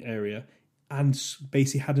penalty area, and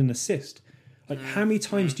basically had an assist. Like, how many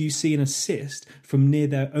times do you see an assist from near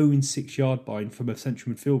their own 6-yard line from a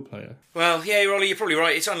central midfield player? Well, yeah, Rolly, you're probably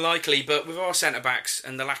right. It's unlikely, but with our centre-backs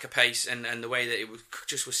and the lack of pace and the way that it was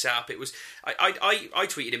set up, it was... I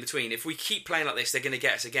tweeted in between, if we keep playing like this, they're going to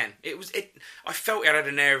get us again. I felt it had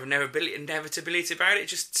an air of inevitability about it,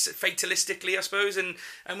 just fatalistically, I suppose, and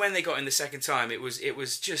when they got in the second time, it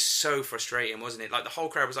was just so frustrating, wasn't it? Like, the whole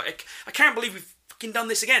crowd was like, I can't believe we've done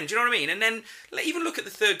this again, do you know what I mean? And then even look at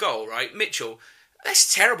the third goal, right? Mitchell,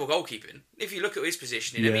 that's terrible goalkeeping. If you look at his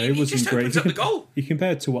positioning, yeah, it wasn't he just great. opens up the goal. You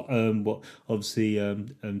compare it to what obviously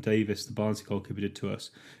Davis, the Barnsley goalkeeper, did to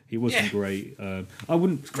us. It wasn't great. I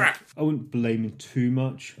wouldn't blame him too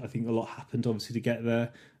much. I think a lot happened obviously to get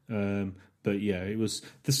there. But yeah, it was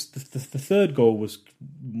the third goal was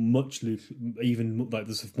much even like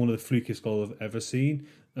this is one of the flukiest goals I've ever seen.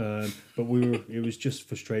 But it was just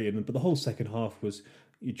frustrating. But the whole second half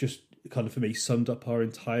it just kind of for me summed up our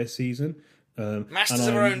entire season. Masters and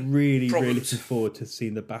of our own really problems. looking forward to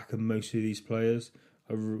seeing the back of most of these players.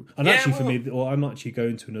 For me, I'm actually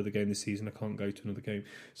going to another game this season. I can't go to another game.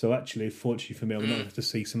 So actually, fortunately for me, I'm not going to have to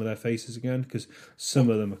see some of their faces again because some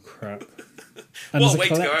of them are crap. And What a way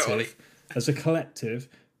to go out, Ollie. As a collective,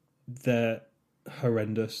 they're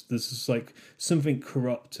horrendous. There's just like something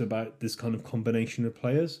corrupt about this kind of combination of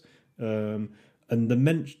players, and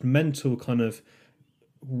the mental kind of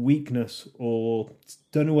weakness, or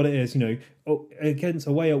don't know what it is. Against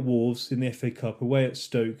away at Wolves in the FA Cup, away at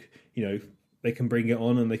Stoke, they can bring it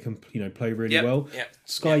on and they can play really well.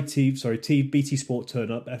 Yep. BT Sport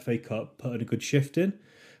turn up, FA Cup, put in a good shift in,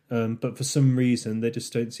 but for some reason they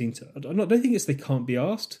just don't seem to. I don't think it's they can't be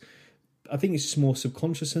asked. I think it's just more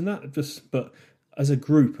subconscious than that. But as a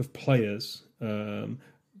group of players,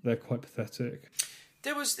 they're quite pathetic.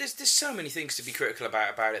 There's so many things to be critical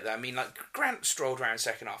about it though. I mean, like, Grant strolled around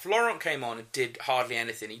second half. Laurent came on and did hardly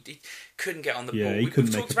anything. He couldn't get on the ball. Yeah, he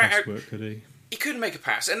couldn't make a pass work, could he? He couldn't make a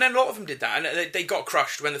pass, and then a lot of them did that, and they got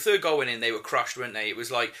crushed. When the third goal went in, they were crushed, weren't they? It was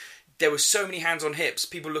like there were so many hands on hips,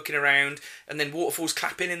 people looking around, and then Waterfall's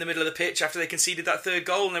clapping in the middle of the pitch after they conceded that third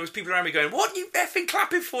goal, and there was people around me going, "What are you effing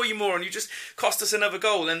clapping for, you moron? You just cost us another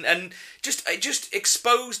goal," and it just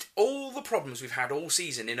exposed all the problems we've had all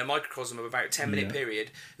season in a microcosm of about a 10-minute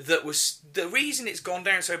period. That was the reason it's gone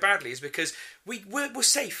down so badly is because we're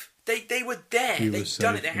safe. They were there. They'd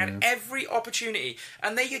done it. They had every opportunity.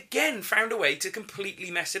 And they again found a way to completely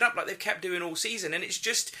mess it up like they've kept doing all season. And it's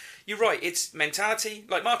just, you're right, it's mentality.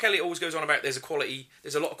 Like Mark Elliott always goes on about there's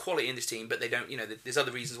a lot of quality in this team, but they don't, there's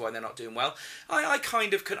other reasons why they're not doing well.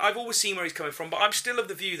 I've always seen where he's coming from, but I'm still of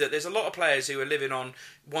the view that there's a lot of players who are living on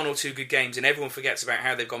 1 or 2 good games and everyone forgets about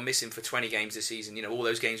how they've gone missing for 20 games this season. All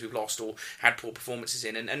those games we've lost or had poor performances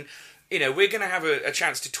in. And we're going to have a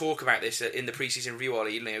chance to talk about this in the pre-season review,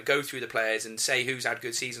 Ollie. Go through the players and say who's had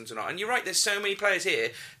good seasons or not. And you're right, there's so many players here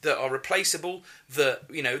that are replaceable that,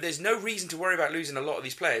 there's no reason to worry about losing a lot of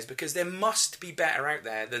these players because there must be better out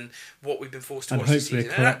there than what we've been forced to watch this season. And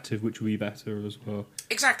hopefully a collective which will be better as well.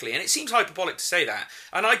 Exactly, and it seems hyperbolic to say that.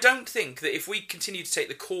 And I don't think that if we continue to take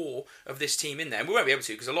the core of this team in there, and we won't be able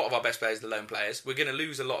to because a lot of our best players are the lone players. We're going to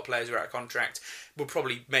lose a lot of players who are out of contract. We'll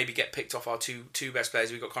probably maybe get picked off our two best players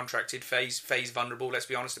who got contracted. Faye's vulnerable, let's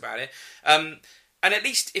be honest about it. And at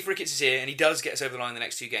least if Ricketts is here and he does get us over the line in the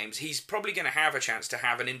next 2 games, he's probably going to have a chance to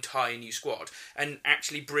have an entire new squad and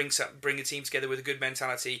actually bring a team together with a good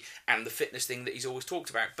mentality and the fitness thing that he's always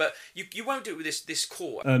talked about. But you won't do it with this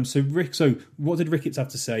core. So what did Ricketts have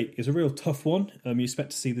to say? It was a real tough one. You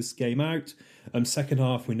expect to see this game out. Second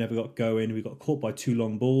half, we never got going. We got caught by 2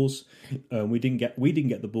 long balls. We didn't get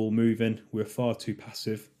the ball moving. We were far too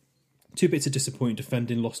passive. 2 bits of disappointing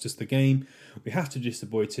defending lost us the game. We have to be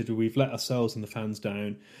disappointed. We've let ourselves and the fans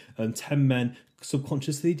down. 10 men,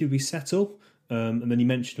 subconsciously, did we settle? And then he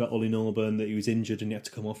mentioned about Ollie Norburn, that he was injured and he had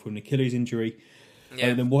to come off with an Achilles injury. Yeah.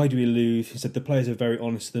 And then why do we lose? He said the players are very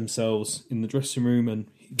honest to themselves in the dressing room, and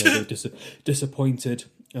they're disappointed.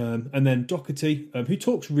 And then Doherty, who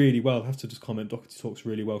talks really well. I have to just comment. Doherty talks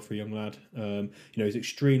really well for a young lad. He's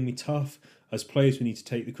extremely tough. As players, we need to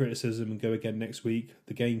take the criticism and go again next week.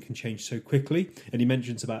 The game can change so quickly. And he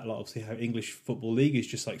mentions about obviously how English Football League is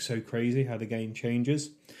just like so crazy, how the game changes.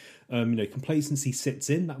 Complacency sits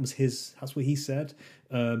in. That's what he said.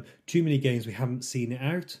 Too many games we haven't seen it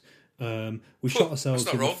out. We shot ourselves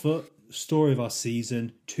in the foot. Story of our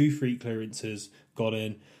season. 2 free clearances got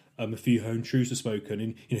in. A few home truths are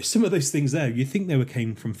spoken. And some of those things there, you think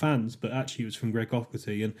came from fans, but actually it was from Greg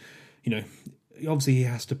Doherty. And obviously he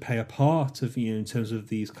has to play a part of in terms of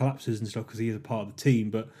these collapses and stuff because he is a part of the team.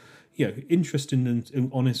 But interesting and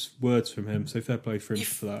honest words from him. So fair play for him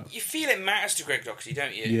for that. You feel it matters to Greg Doherty,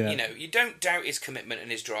 don't you? Yeah. You don't doubt his commitment and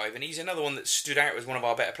his drive, and he's another one that stood out as one of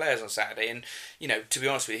our better players on Saturday. And to be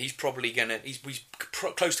honest with you, he's probably he's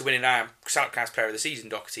close to winning our Shoutcast Player of the Season.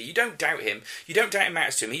 Doherty, you don't doubt him. You don't doubt it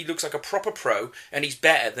matters to him. He looks like a proper pro, and he's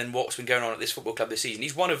better than what's been going on at this football club this season.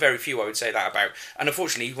 He's one of very few I would say that about, and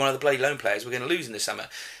unfortunately, he's one of the bloody lone players we're going to lose in the summer.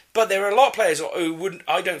 But there are a lot of players who wouldn't.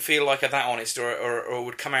 I don't feel like are that honest or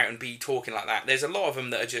would come out and be talking like that. There's a lot of them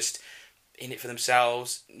that are just in it for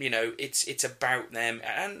themselves. It's about them,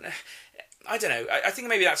 and I don't know. I think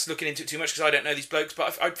maybe that's looking into it too much because I don't know these blokes.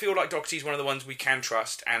 But I feel like Doherty's one of the ones we can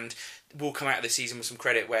trust and will come out of this season with some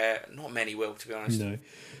credit where not many will, to be honest. No.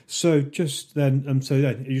 So just then, you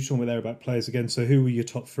just talking there about players again. So who were your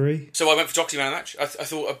top 3? So I went for Doherty man of the match. I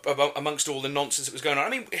thought amongst all the nonsense that was going on. I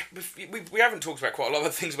mean, we haven't talked about quite a lot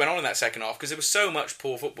of things that went on in that second half because there was so much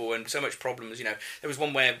poor football and so much problems. There was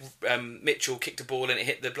one where Mitchell kicked a ball and it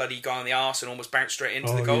hit the bloody guy on the arse and almost bounced straight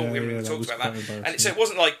into the goal. We haven't even talked about that. And so it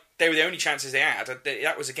wasn't like they were the only chances they had.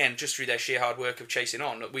 That was again just through their sheer hard work of chasing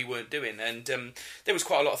on that we weren't doing. And there was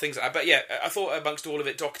quite a lot of things like that. But yeah, I thought amongst all of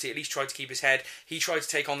it, Doherty at least tried to keep his head. He tried to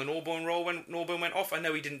take on the Norburn role when Norburn went off. I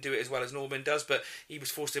know he didn't do it as well as Norburn does, but he was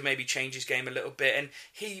forced to maybe change his game a little bit. And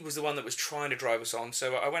he was the one that was trying to drive us on.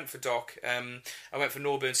 So I went for Doc. I went for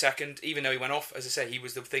Norburn second, even though he went off. As I said, he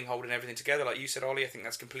was the thing holding everything together, like you said, Ollie. I think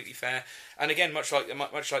that's completely fair. And again, much like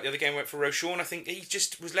the other game, I went for Rochon. I think he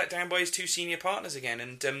just was let down by his 2 senior partners again.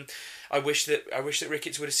 And I wish that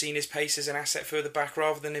Ricketts would have seen his pace as an asset further back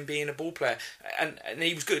rather than him being a ball player. And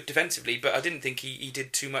he was good defensively, but I didn't think he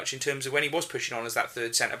did too much in terms of when he was pushing on as that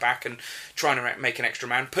third centre back and trying to make an extra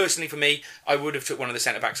man. Personally, for me, I would have took one of the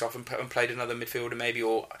centre backs off and played another midfielder maybe,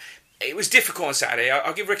 or. It was difficult on Saturday.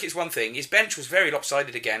 I'll give Ricketts one thing: his bench was very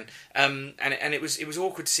lopsided again, and it was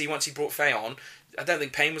awkward to see once he brought Faye on. I don't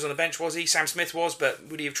think Payne was on the bench, was he? Sam Smith was, but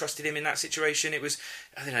would he have trusted him in that situation? It was,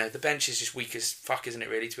 I don't know, the bench is just weak as fuck, isn't it,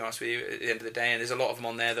 really, to be honest with you, at the end of the day, and there's a lot of them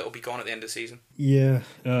on there that will be gone at the end of the season. Yeah.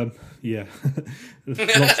 There's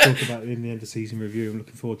a lot to talk about in the end of season review. I'm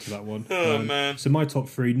looking forward to that one. Man. So my top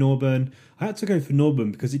 3, Norburn. I had to go for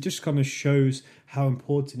Norburn because it just kind of shows how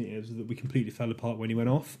important it is that we completely fell apart when he went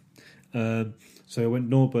off. So I went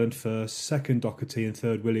Norburn first, second Doherty, and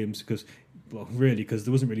third Williams because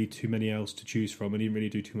there wasn't really too many else to choose from, and he didn't really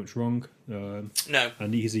do too much wrong. No.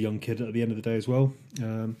 And he's a young kid at the end of the day as well.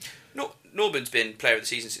 Norburn's been player of the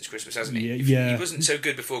season since Christmas, hasn't he? Yeah. He wasn't so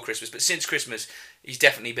good before Christmas, but since Christmas, he's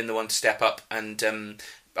definitely been the one to step up, and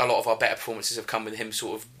a lot of our better performances have come with him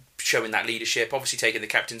sort of showing that leadership, obviously taking the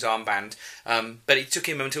captain's armband, but it took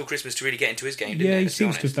him until Christmas to really get into his game, didn't it? He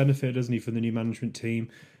seems to have benefited, doesn't he, from the new management team.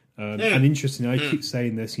 And interestingly, I keep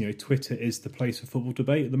saying this, Twitter is the place for football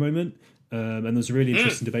debate at the moment. And there's a really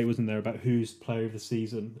interesting debate, wasn't there, about who's player of the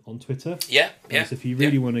season on Twitter. Yeah. So if you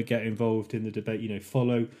really want to get involved in the debate,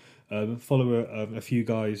 follow a few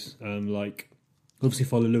guys, obviously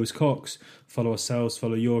follow Lewis Cox, follow ourselves,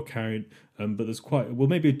 follow your account. But there's we'll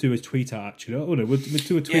maybe do a tweet out actually. Oh no, we'll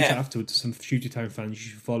do a tweet out afterwards to some Shooty Town fans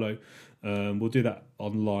you should follow. We'll do that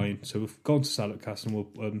online. So we'll go on to Salopcast and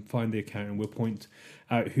we'll find the account and we'll point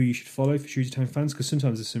out who you should follow for Shooty Town fans, because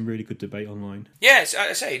sometimes there's some really good debate online. Yes,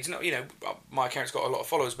 I say it's not. My account's got a lot of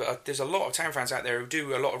followers, but there's a lot of Town fans out there who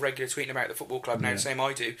do a lot of regular tweeting about the football club now. The same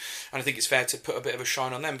I do, and I think it's fair to put a bit of a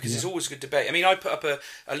shine on them because there's always a good debate. I mean, I put up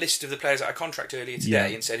a list of the players out of contract earlier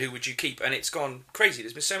today and said who would you keep, and it's gone crazy.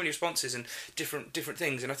 There's been so many responses and different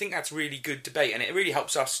things, and I think that's really good debate, and it really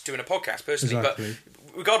helps us doing a podcast personally. Exactly.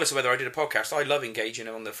 But regardless of whether I did a podcast, I love engaging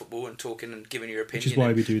on the football and talking and giving your opinion. Which is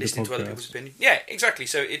why we do the listening to other people's opinion. Yeah, exactly.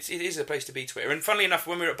 So it is a place to be, Twitter. And funnily enough,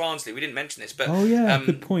 when we were at Barnsley, we didn't mention this, but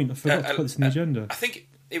good point. I forgot to put this in the agenda. I think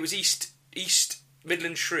it was East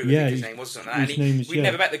Midland Shrew. I think his name was something like that. And we'd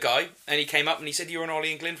never met the guy, and he came up and he said, "You're on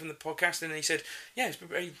Ollie and Glyn from the podcast," and he said, "Yeah."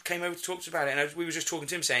 He came over to talk to us about it, and we were just talking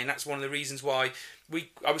to him, saying that's one of the reasons why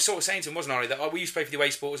I was sort of saying to him, wasn't I, that we used to play for the away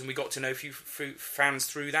supporters and we got to know a few fans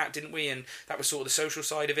through that, didn't we? And that was sort of the social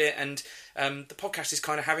side of it. And the podcast is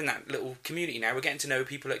kind of having that little community now. We're getting to know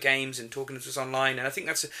people at games and talking to us online, and I think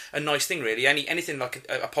that's a nice thing, really. Anything like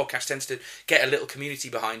a podcast tends to get a little community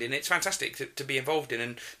behind it, and it's fantastic to be involved in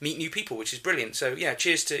and meet new people, which is brilliant. So yeah,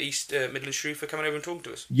 cheers to East Midlands Shrew for coming over and talking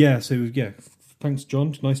to us. Yeah, so yeah, thanks,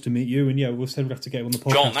 John. Nice to meet you. And yeah, we'll say we'll have to get him on the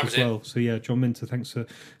podcast John, that was as well. it. So yeah, John Minter, thanks for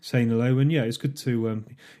saying hello. And yeah, it's good to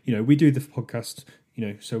we do the podcast,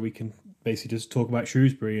 so we can basically just talk about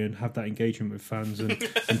Shrewsbury and have that engagement with fans and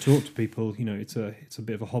talk to people. It's a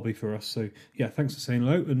bit of a hobby for us. So yeah, thanks for saying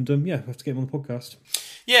hello. And yeah, we have to get him on the podcast.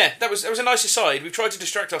 Yeah, that was a nice aside. We've tried to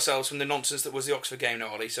distract ourselves from the nonsense that was the Oxford game now,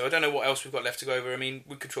 Ollie. So I don't know what else we've got left to go over. I mean,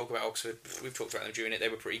 we could talk about Oxford. We've talked about them during it. They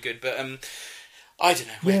were pretty good, but I don't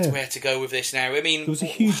know where to go with this now. I mean, there was a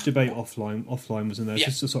huge debate offline, wasn't there? Yeah.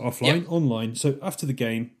 Just sort of offline, online. So after the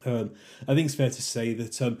game, I think it's fair to say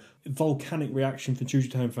that volcanic reaction from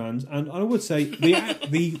Shrewsbury Town fans, and I would say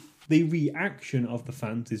the reaction of the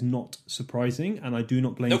fans is not surprising, and I do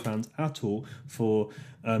not blame fans at all for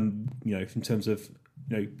in terms of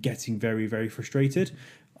getting very, very frustrated.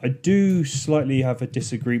 I do slightly have a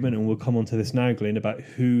disagreement, and we'll come on to this now, Glenn, about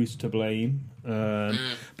who's to blame.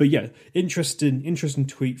 But yeah, interesting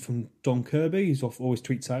tweet from Don Kirby. He's always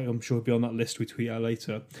tweets out. I'm sure he'll be on that list we tweet out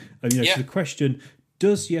later. So the question: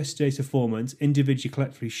 does yesterday's performance, individually,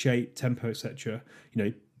 collectively, shape, tempo, etc.,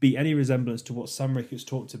 be any resemblance to what Sam Ricketts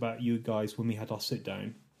talked about you guys when we had our sit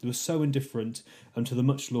down? It was so indifferent to the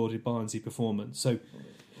much lauded Barnsley performance. So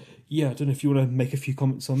yeah, I don't know if you want to make a few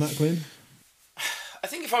comments on that, Glenn. I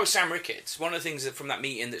think if I was Sam Ricketts, one of the things from that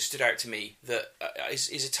meeting that stood out to me that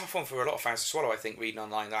is a tough one for a lot of fans to swallow, I think, reading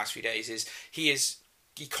online the last few days, is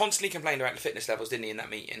he constantly complained about the fitness levels, didn't he, in that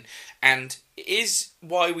meeting? And it is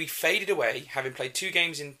why we faded away, having played 2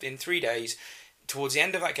 games in 3 days, towards the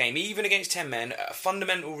end of that game, even against 10 men, a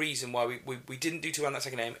fundamental reason why we didn't do too well in that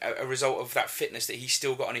second game, a result of that fitness that he's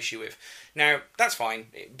still got an issue with. Now, that's fine,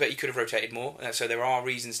 but he could have rotated more, so there are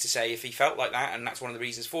reasons to say if he felt like that, and that's one of the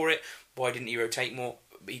reasons for it, why didn't he rotate more?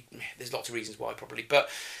 There's lots of reasons why, probably, but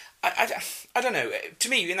I don't know. To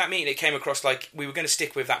me, in that meeting, it came across like we were going to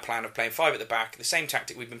stick with that plan of playing 5 at the back, the same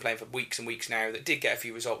tactic we've been playing for weeks and weeks now, that did get a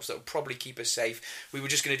few results that will probably keep us safe. We were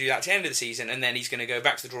just going to do that at the end of the season, and then he's going to go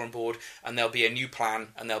back to the drawing board, and there'll be a new plan,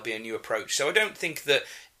 and there'll be a new approach. So I don't think that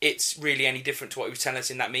it's really any different to what he was telling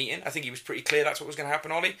us in that meeting. I think he was pretty clear that's what was going to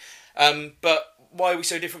happen, Ollie. But why are we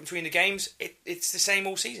so different between the games? It's the same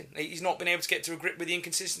all season. He's not been able to get to a grip with the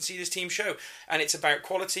inconsistency this team show. And it's about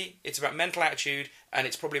quality, it's about mental attitude, and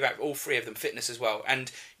it's probably about all 3 of them, fitness as well.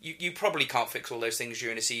 And you probably can't fix all those things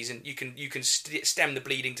during a season. You can stem the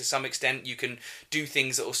bleeding to some extent. You can do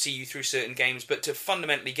things that will see you through certain games. But to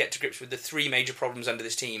fundamentally get to grips with the 3 major problems under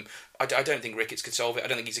this team, I don't think Ricketts could solve it. I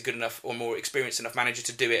don't think he's a good enough or more experienced enough manager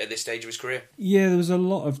to do it at this stage of his career. Yeah, there was a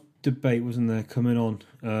lot of debate, wasn't there, coming on,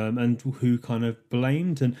 and who kind of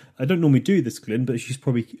blamed. And I don't normally do this, Glenn, but she's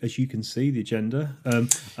probably, as you can see, the agenda.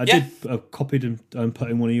 Did copied and put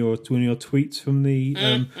in one of your tweets from the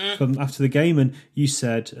from after the game, and you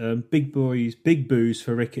said big boos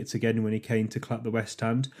for Ricketts again when he came to clap the West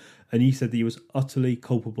Hand, and you said that he was utterly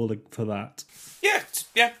culpable for that.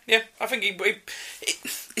 Yeah. I think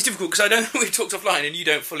it's difficult because I don't. We've talked offline, and you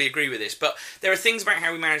don't fully agree with this. But there are things about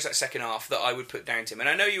how we managed that second half that I would put down to him. And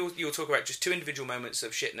I know you'll talk about just 2 individual moments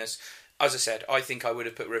of shitness. As I said, I think I would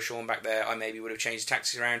have put Roshan back there. I maybe would have changed the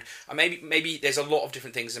tactics around. Maybe there's a lot of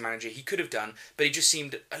different things as a manager he could have done, but he just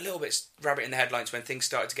seemed a little bit rabbit in the headlines when things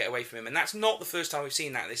started to get away from him. And that's not the first time we've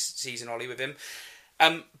seen that this season, Ollie, with him.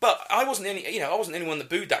 But I wasn't the only one that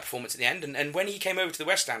booed that performance at the end. And when he came over to the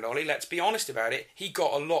West Stand, Ollie, let's be honest about it, he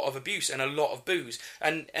got a lot of abuse and a lot of boos.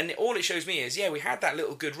 And all it shows me is, we had that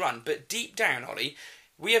little good run, but deep down, Ollie,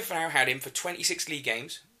 we have now had him for 26 league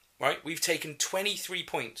games. Right, we've taken 23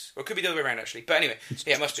 points. Or it could be the other way around, actually. But anyway,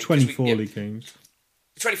 it must be. 24 league games.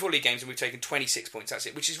 24 league games, and we've taken 26 points. That's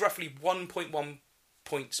it, which is roughly 1.1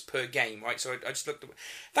 points per game, right? So I just looked at...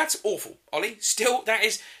 That's awful, Ollie. Still, that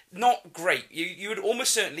is not great. You would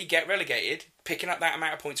almost certainly get relegated picking up that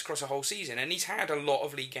amount of points across a whole season, and he's had a lot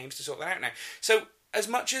of league games to sort that out now. So as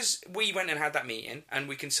much as we went and had that meeting, and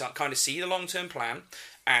we can kind of see the long-term plan,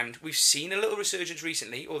 and we've seen a little resurgence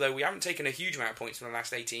recently, although we haven't taken a huge amount of points from the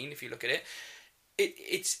last 18, if you look at it,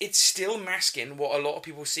 it's still masking what a lot of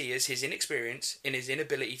people see as his inexperience in his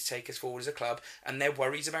inability to take us forward as a club, and their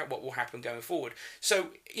worries about what will happen going forward.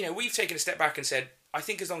 So, we've taken a step back and said, I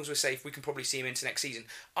think as long as we're safe, we can probably see him into next season.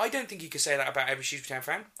 I don't think you can say that about every Shrewsbury Town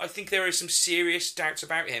fan. I think there are some serious doubts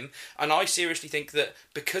about him, and I seriously think that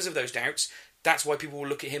because of those doubts, that's why people will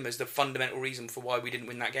look at him as the fundamental reason for why we didn't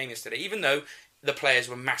win that game yesterday, even though the players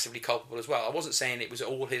were massively culpable as well. I wasn't saying it was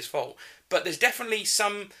all his fault, but there's definitely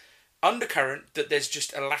some undercurrent that there's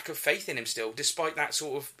just a lack of faith in him still, despite that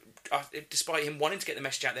sort of, despite him wanting to get the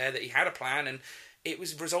message out there that he had a plan and it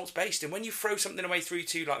was results based. And when you throw something away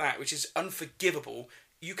 3-2 like that, which is unforgivable,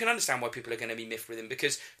 you can understand why people are going to be miffed with him,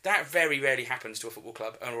 because that very rarely happens to a football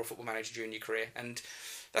club or a football manager during your career. And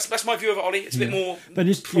that's my view of it, Ollie. It's a bit more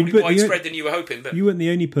probably widespread than you were hoping. But you weren't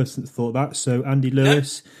the only person that thought that. So Andy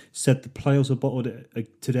Lewis said the players were bottled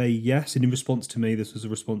today, yes. And in response to me, this was a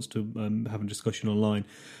response to having a discussion online.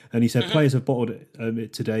 And he said players have bottled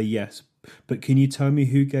it today, yes. But can you tell me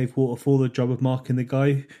who gave Waterfall the job of marking the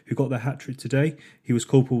guy who got the hat-trick today? He was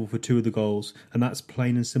culpable for 2 of the goals. And that's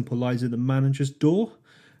plain and simple lies at the manager's door.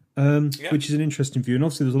 Which is an interesting view. And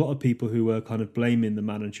obviously there's a lot of people who were kind of blaming the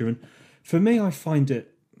manager. And for me, I find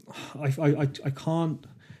it... I can't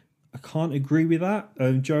agree with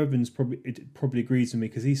that. Joe Evans probably agrees with me,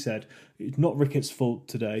 because he said it's not Ricketts' fault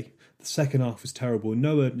today. The second half was terrible,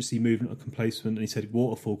 no urgency, movement, or complacement, and he said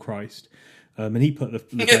Waterfall Christ. And he put the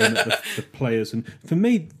blame at the players. And for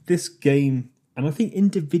me, this game, and I think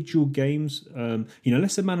individual games,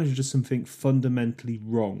 unless the manager does something fundamentally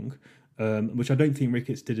wrong, which I don't think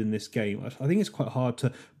Ricketts did in this game, I think it's quite hard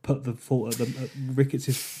to put the fault at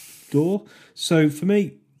Ricketts' door. So for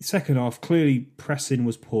me, second half, clearly pressing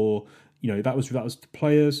was poor. That was the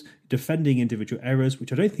players defending individual errors,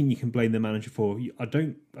 which I don't think you can blame the manager for.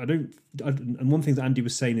 And one thing that Andy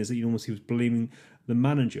was saying is that he was blaming the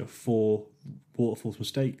manager for Waterfall's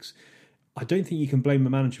mistakes. I don't think you can blame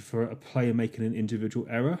the manager for a player making an individual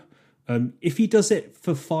error. If he does it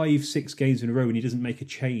for 5-6 games in a row and he doesn't make a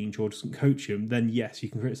change or doesn't coach him, then yes, you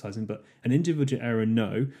can criticise him. But an individual error,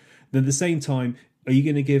 no. Then at the same time, are you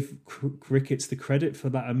going to give Ricketts the credit for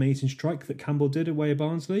that amazing strike that Campbell did away at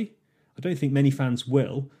Barnsley? I don't think many fans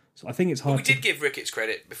will. So I think it's hard. We did give Ricketts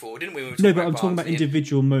credit before, didn't we? No, but I'm talking about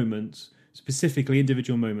individual moments, specifically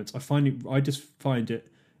individual moments. I just find it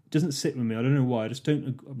doesn't sit with me. I don't know why. I just don't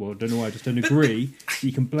agree that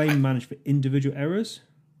you can blame managers for individual errors.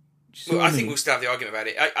 Well, I think we'll still have the argument about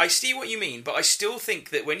it. I see what you mean, but I still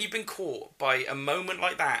think that when you've been caught by a moment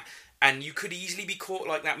like that, and you could easily be caught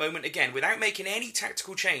like that moment again without making any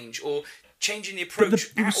tactical change or changing the approach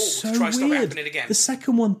at all to try to stop it happening again. The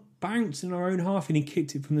second one bounced in our own half and he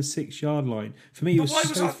kicked it from the 6-yard line. For me,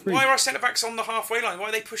 why are our centre-backs on the halfway line? Why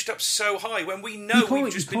are they pushed up so high when we know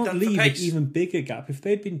we've just been done for pace? You can't leave an even bigger gap. If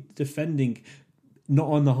they'd been defending not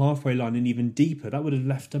on the halfway line and even deeper, that would have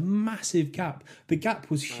left a massive gap. The gap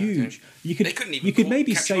was huge. You could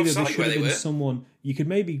maybe say that there should have been someone. You could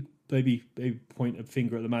maybe point a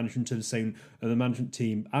finger at the management team, saying the management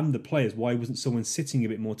team and the players, why wasn't someone sitting a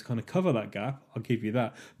bit more to kind of cover that gap? I'll give you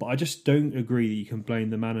that, but I just don't agree that you can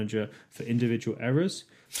blame the manager for individual errors.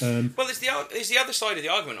 Well, there's the other side of the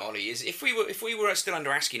argument, Ollie. Is if we were still under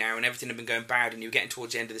Askey now and everything had been going bad and you were getting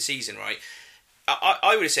towards the end of the season, right?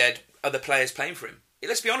 I would have said, are the players playing for him?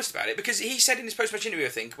 Let's be honest about it, because he said in his post-match interview, I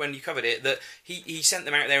think, when you covered it, that he sent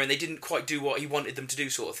them out there and they didn't quite do what he wanted them to do,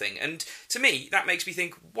 sort of thing. And to me, that makes me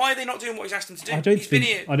think, why are they not doing what he's asked them to do? He's been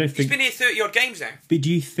here 30-odd games now. But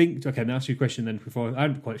do you think... Okay, now ask you a question then. Before I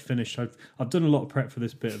haven't quite finished. I've done a lot of prep for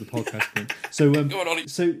this bit of the podcast. So, go on, Ollie.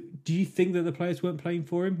 So do you think that the players weren't playing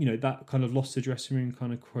for him? That kind of lost the dressing room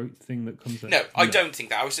kind of quote thing that comes out? No, I don't think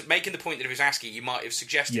that. I was making the point that if it was Askey, you might have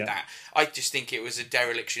suggested that. I just think it was a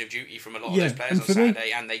dereliction of duty from a lot of those players on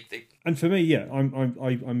Saturday, and they... And for me,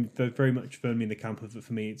 I'm very much firmly in the camp of that.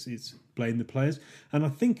 For me, it's blame the players, and I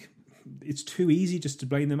think it's too easy just to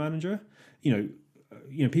blame the manager.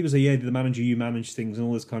 People say, the manager, you manage things and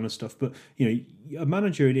all this kind of stuff, but a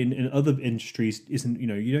manager in other industries isn't.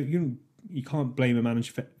 You can't blame a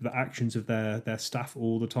manager for the actions of their staff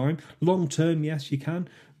all the time. Long term, yes, you can,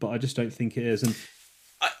 but I just don't think it is. And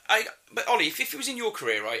But Ollie, if it was in your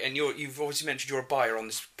career, right, and you've obviously mentioned you're a buyer on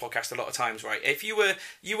this podcast a lot of times, right? If you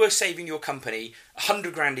were saving your company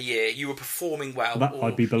 $100,000 a year, you were performing well.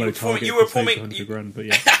 I'd be below target. You were performing $100,000, but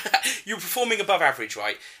yeah, you were performing above average,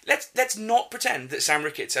 right? Let's not pretend that Sam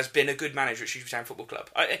Ricketts has been a good manager at Shrewsbury Town Football Club.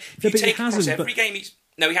 If you take across every game,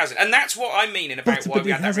 no, he hasn't, and that's what I'm meaning about why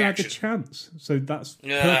we had that reaction. But he hasn't had the chance, so that's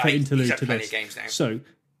perfect interlude to this. Games now. So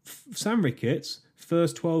Sam Ricketts,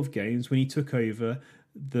 first 12 games when he took over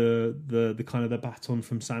the kind of the baton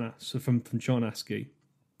from John Askey.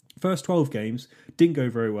 First 12 games didn't go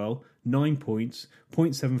very well. 9 points,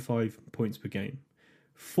 0.75 points per game.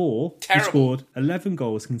 He scored 11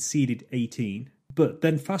 goals, conceded 18. But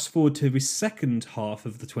then fast forward to his second half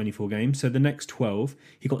of the 24 games, so the next 12,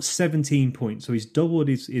 he got 17 points. So he's doubled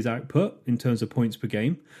his output in terms of points per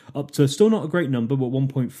game, up to still not a great number, but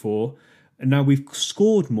 1.4. And now we've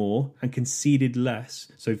scored more and conceded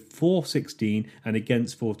less. So 4-16 and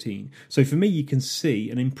against 14. So for me, you can see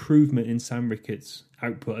an improvement in Sam Ricketts'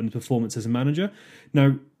 output and performance as a manager.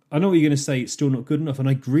 Now, I know what you're going to say, it's still not good enough, and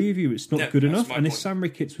I agree with you, it's not good enough. And if Sam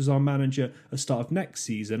Ricketts was our manager at the start of next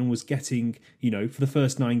season and was getting, for the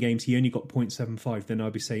first 9 games, he only got 0.75, then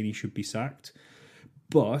I'd be saying he should be sacked.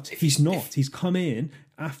 But he's not. He's come in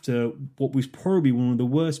after what was probably one of the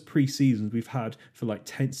worst pre-seasons we've had for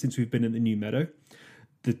since we've been in the New Meadow.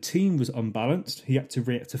 The team was unbalanced. He had to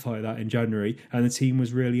rectify that in January, and the team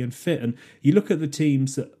was really unfit. And you look at the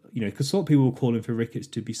teams that, because a lot of people were calling for Ricketts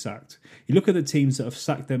to be sacked. You look at the teams that have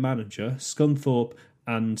sacked their manager, Scunthorpe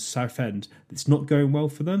and Southend, it's not going well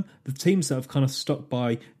for them. The teams that have kind of stuck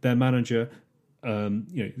by their manager,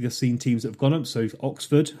 you've seen teams that have gone up. So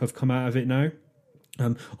Oxford have come out of it now.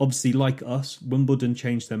 Obviously, like us, Wimbledon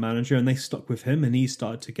changed their manager and they stuck with him, and he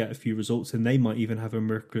started to get a few results, and they might even have a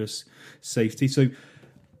miraculous safety. So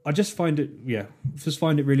I just find it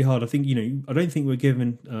really hard. I think, I don't think we're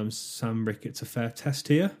giving Sam Ricketts a fair test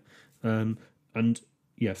here.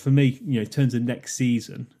 For me, in terms of next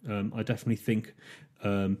season, I definitely think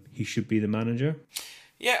he should be the manager.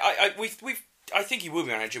 Yeah, I think he will be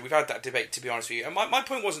manager. We've had that debate, to be honest with you. And my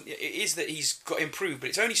point is that he's got improved, but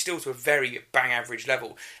it's only still to a very bang average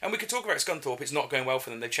level. And we could talk about Scunthorpe. It's not going well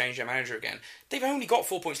for them. They've changed their manager again. They've only got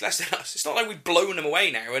 4 points less than us. It's not like we've blown them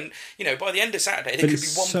away now. And, by the end of Saturday, they could be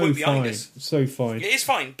 1 point behind us. So fine. It is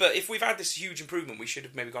fine. But if we've had this huge improvement, we should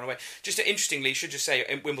have maybe gone away. Just interestingly, should just say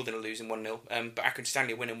Wimbledon are losing 1-0, but Accrington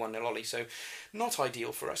Stanley are winning 1-0, Ollie. So not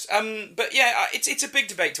ideal for us. But yeah, it's a big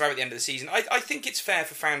debate to have at the end of the season. I think it's fair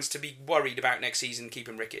for fans to be worried about next season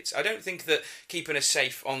keeping Ricketts. I don't think that keeping us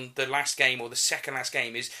safe on the last game or the second last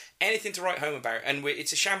game is anything to write home about, and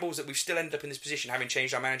it's a shambles that we've still ended up in this position having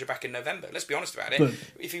changed our manager back in November. Let's be honest about it. But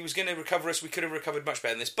if he was going to recover us, we could have recovered much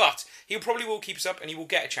better than this, but he probably will keep us up and he will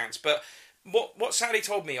get a chance. But what Saturday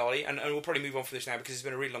told me, Ollie, and we'll probably move on from this now because it's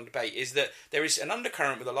been a really long debate, is that there is an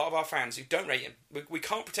undercurrent with a lot of our fans who don't rate him. We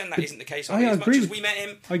can't pretend that isn't the case, Ollie. As much as we met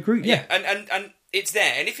him, I agree. Yeah, and it's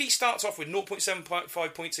there. And if he starts off with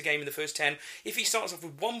 0.75 points a game in the first 10, if he starts off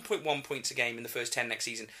with 1.1 points a game in the first 10 next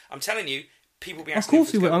season, I'm telling you, people will be asking. Of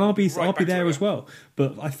course he will, and I'll be there as well.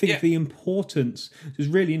 But I think the importance is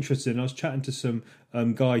really interesting. I was chatting to some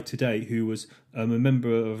guy today who was a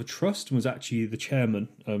member of a trust and was actually the chairman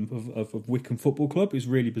of Wycombe Football Club. It was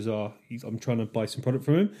really bizarre. I'm trying to buy some product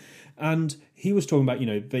from him, and he was talking about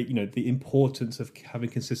the importance of having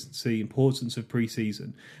consistency, importance of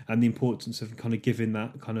pre-season, and the importance of kind of giving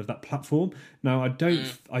that platform. Now, I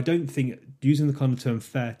don't think, using the kind of term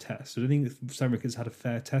fair test, I don't think that Sam Ricketts had a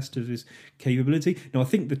fair test of his capability. Now, I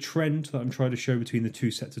think the trend that I'm trying to show between the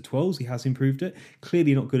two sets of 12s, he has improved it.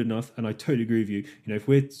 Clearly not good enough, and I totally agree with you.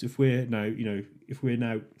 If we're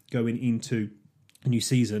now going into a new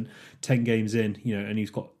season, 10 games in, and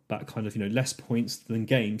he's got that kind of less points than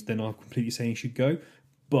games, then I'm completely saying he should go.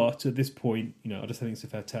 But at this point, I just think it's a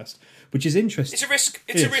fair test, which is interesting. It's a risk.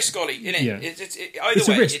 It's a risk, Ollie, isn't it? Yeah. It's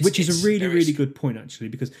a risk, which is a really good point, actually,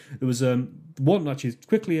 because there was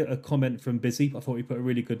quickly a comment from Busy. I thought he put a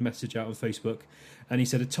really good message out on Facebook, and he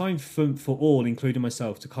said, "A time for all, including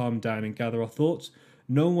myself, to calm down and gather our thoughts.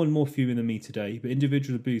 No one more fuming than me today, but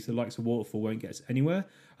individual abuse that likes a waterfall won't get us anywhere.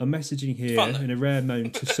 I'm messaging here in a rare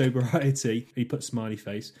moment of sobriety." He put smiley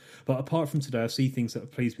face. "But apart from today, I see things that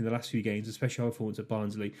have pleased me in the last few games, especially our performance at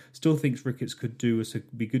Barnsley. Still thinks Ricketts could do us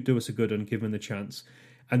a good and given the chance."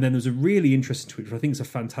 And then there's a really interesting tweet, which I think is a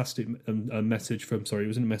fantastic message from, it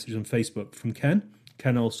wasn't a message on Facebook, from Ken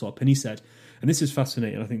Alsop. And he said, and this is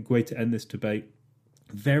fascinating, I think, great to end this debate,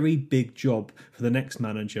 "Very big job for the next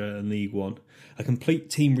manager in League One. A complete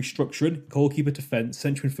team restructuring, goalkeeper, defence,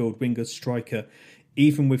 central midfield, winger, striker,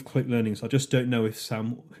 even with quick learnings. I just don't know if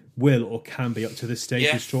Sam will or can be up to this stage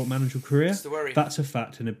of his short managerial career. That's the worry. That's a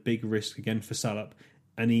fact and a big risk again for Salop."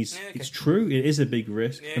 And it's true, it is a big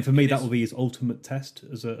risk. And for me, that will be his ultimate test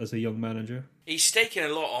as a young manager. He's staking a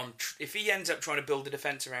lot on. If he ends up trying to build a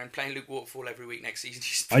defence around playing Luke Waterfall every week next season,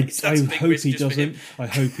 I hope he doesn't. I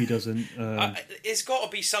hope he doesn't. It's got to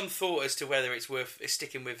be some thought as to whether it's worth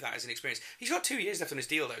sticking with that as an experience. He's got 2 years left on his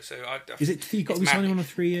deal, though. So he got to be signing on a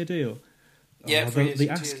 3-year deal? Yeah, the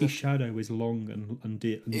ASCII shadow is long and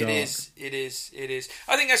dark. It is.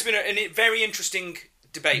 I think that's been a very interesting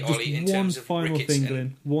debate, Ollie, in terms of Ricketts.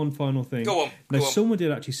 One final thing. Go on. Someone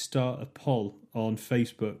did actually start a poll on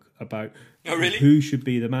Facebook about who who should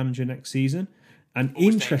be the manager next season. And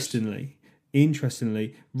interestingly,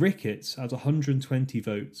 interestingly, Ricketts had 120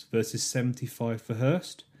 votes versus 75 for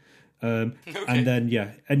Hurst. And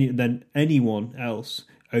then anyone else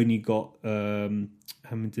only got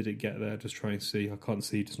how many did it get there? Just trying to see. I can't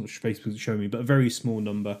see. Just not Facebook showing me, but a very small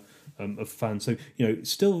number of fans. So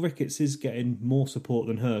still Ricketts is getting more support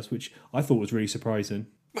than Hurst, which I thought was really surprising.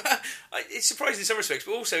 It's surprising in some respects,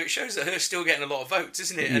 but also it shows that Hurst's still getting a lot of votes,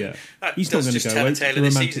 isn't it? And that he's not going to go away. The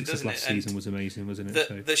romantics of last season was amazing, wasn't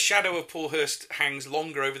it? The shadow of Paul Hurst hangs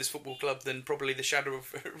longer over this football club than probably the shadow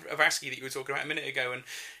of Askey that you were talking about a minute ago. And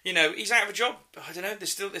he's out of a job. I don't know.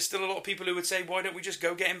 There's still a lot of people who would say, why don't we just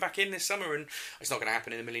go get him back in this summer? And it's not going to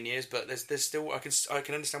happen in a million years. But there's still I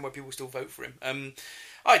can understand why people still vote for him.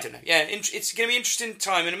 I don't know. Yeah, it's going to be an interesting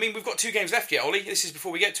time. And I mean, we've got 2 games left yet, Ollie. This is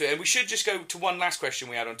before we get to it. And we should just go to one last question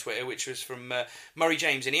we had on Twitter, which was from Murray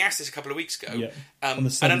James. And he asked this a couple of weeks ago. Yeah. On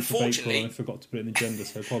the 7th of April, I forgot to put it in the agenda,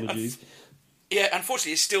 so apologies.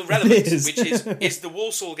 Unfortunately, it's still relevant, which is the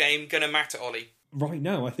Walsall game going to matter, Ollie? Right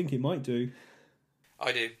now, I think it might do.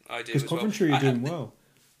 I do. Because Coventry are doing well.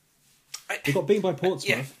 They got beaten by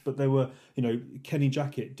Portsmouth, but they were, Kenny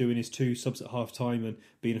Jackett doing his 2 subs at half time and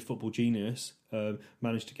being a football genius,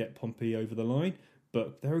 managed to get Pompey over the line.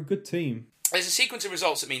 But they're a good team. There's a sequence of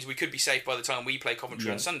results that means we could be safe by the time we play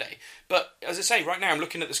Coventry on Sunday. But as I say, right now I'm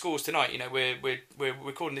looking at the scores tonight. We're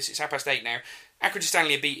recording this. It's 8:30 now. Accrington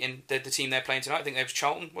Stanley are beating the team they're playing tonight. I think that was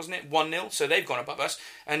Charlton, wasn't it? 1-0. So they've gone above us.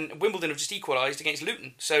 And Wimbledon have just equalised against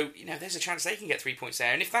Luton. So there's a chance they can get 3 points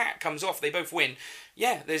there. And if that comes off, they both win.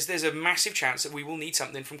 Yeah, there's a massive chance that we will need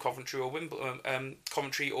something from Coventry or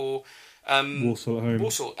Coventry or. Walsall at home.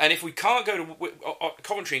 Walsall. And if we can't go to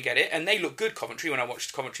Coventry and get it, and they look good, Coventry, when I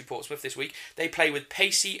watched Coventry Portsmouth this week, they play with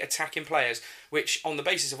pacey attacking players, which on the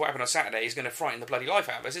basis of what happened on Saturday is going to frighten the bloody life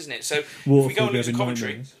out of us, isn't it? So if we go and lose at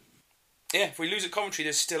Coventry, if we lose at Coventry,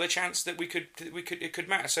 there's still a chance that it could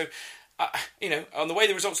matter. So on the way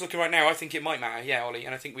the results are looking right now, I think it might matter, Ollie,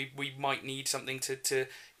 and I think we might need something to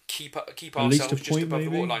keep ourselves just above the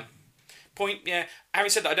waterline. Point, yeah. Having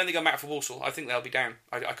said that, I don't think it'll matter for Walsall. I think they'll be down.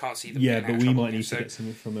 I can't see them. Yeah, but we might need to get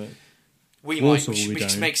something from it. Walsall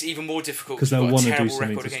which makes it even more difficult because they'll want to do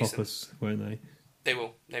something to stop us, won't they? They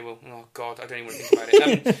will. Oh God, I don't even want to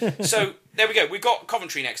think about it. So there we go. We've got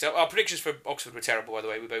Coventry next up. Our predictions for Oxford were terrible, by the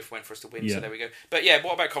way. We both went for us to win. Yeah. So there we go. But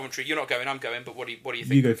what about Coventry? You're not going. I'm going. But what do you think?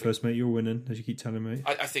 You go first, mate. You're winning, as you keep telling me.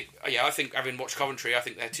 I think having watched Coventry, I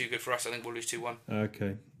think they're too good for us. I think we'll lose 2-1.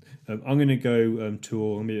 Okay. I'm going to go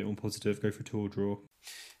 2-2. I'm a bit more positive. Go for a 2-2 draw.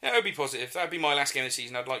 Yeah, it would be positive. That would be my last game of the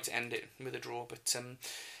season. I'd like to end it with a draw, but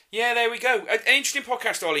there we go. An interesting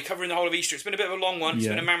podcast, Ollie, covering the whole of Easter. It's been a bit of a long one. It's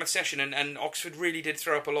been a mammoth session, and Oxford really did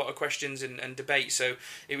throw up a lot of questions and debate, so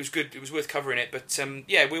it was good. It was worth covering it. But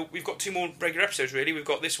we've got 2 more regular episodes, really. We've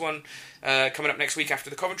got this one coming up next week after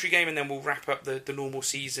the Coventry game, and then we'll wrap up the normal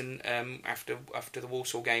season after the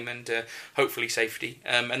Walsall game and hopefully safety.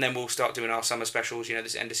 And then we'll start doing our summer specials,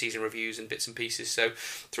 this end of season reviews and bits and pieces. So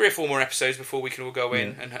 3 or 4 more episodes before we can all go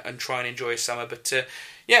in and try and enjoy a summer. But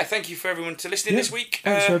thank you for everyone to listening this week.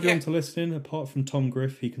 Thanks for everyone to listening, apart from Tom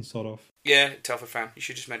Griff, he can sod off. Yeah, Telford fan. You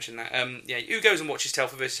should just mention that. Who goes and watches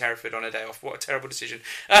Telford versus Hereford on a day off? What a terrible decision.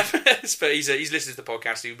 But he's listened to the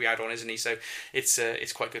podcast. He'll be out on, isn't he? So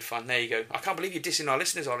it's quite good fun. There you go. I can't believe you're dissing our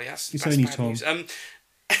listeners, Ollie. That's only bad Tom. News.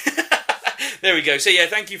 There we go. So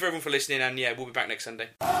thank you for everyone for listening, and we'll be back next Sunday.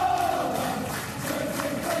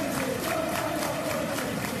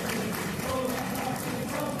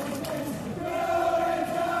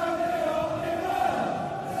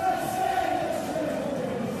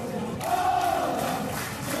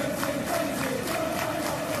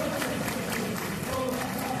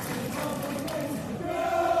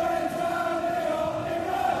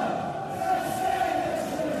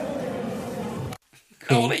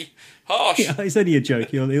 Ollie, harsh. Yeah, it's only a joke.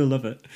 He'll love it.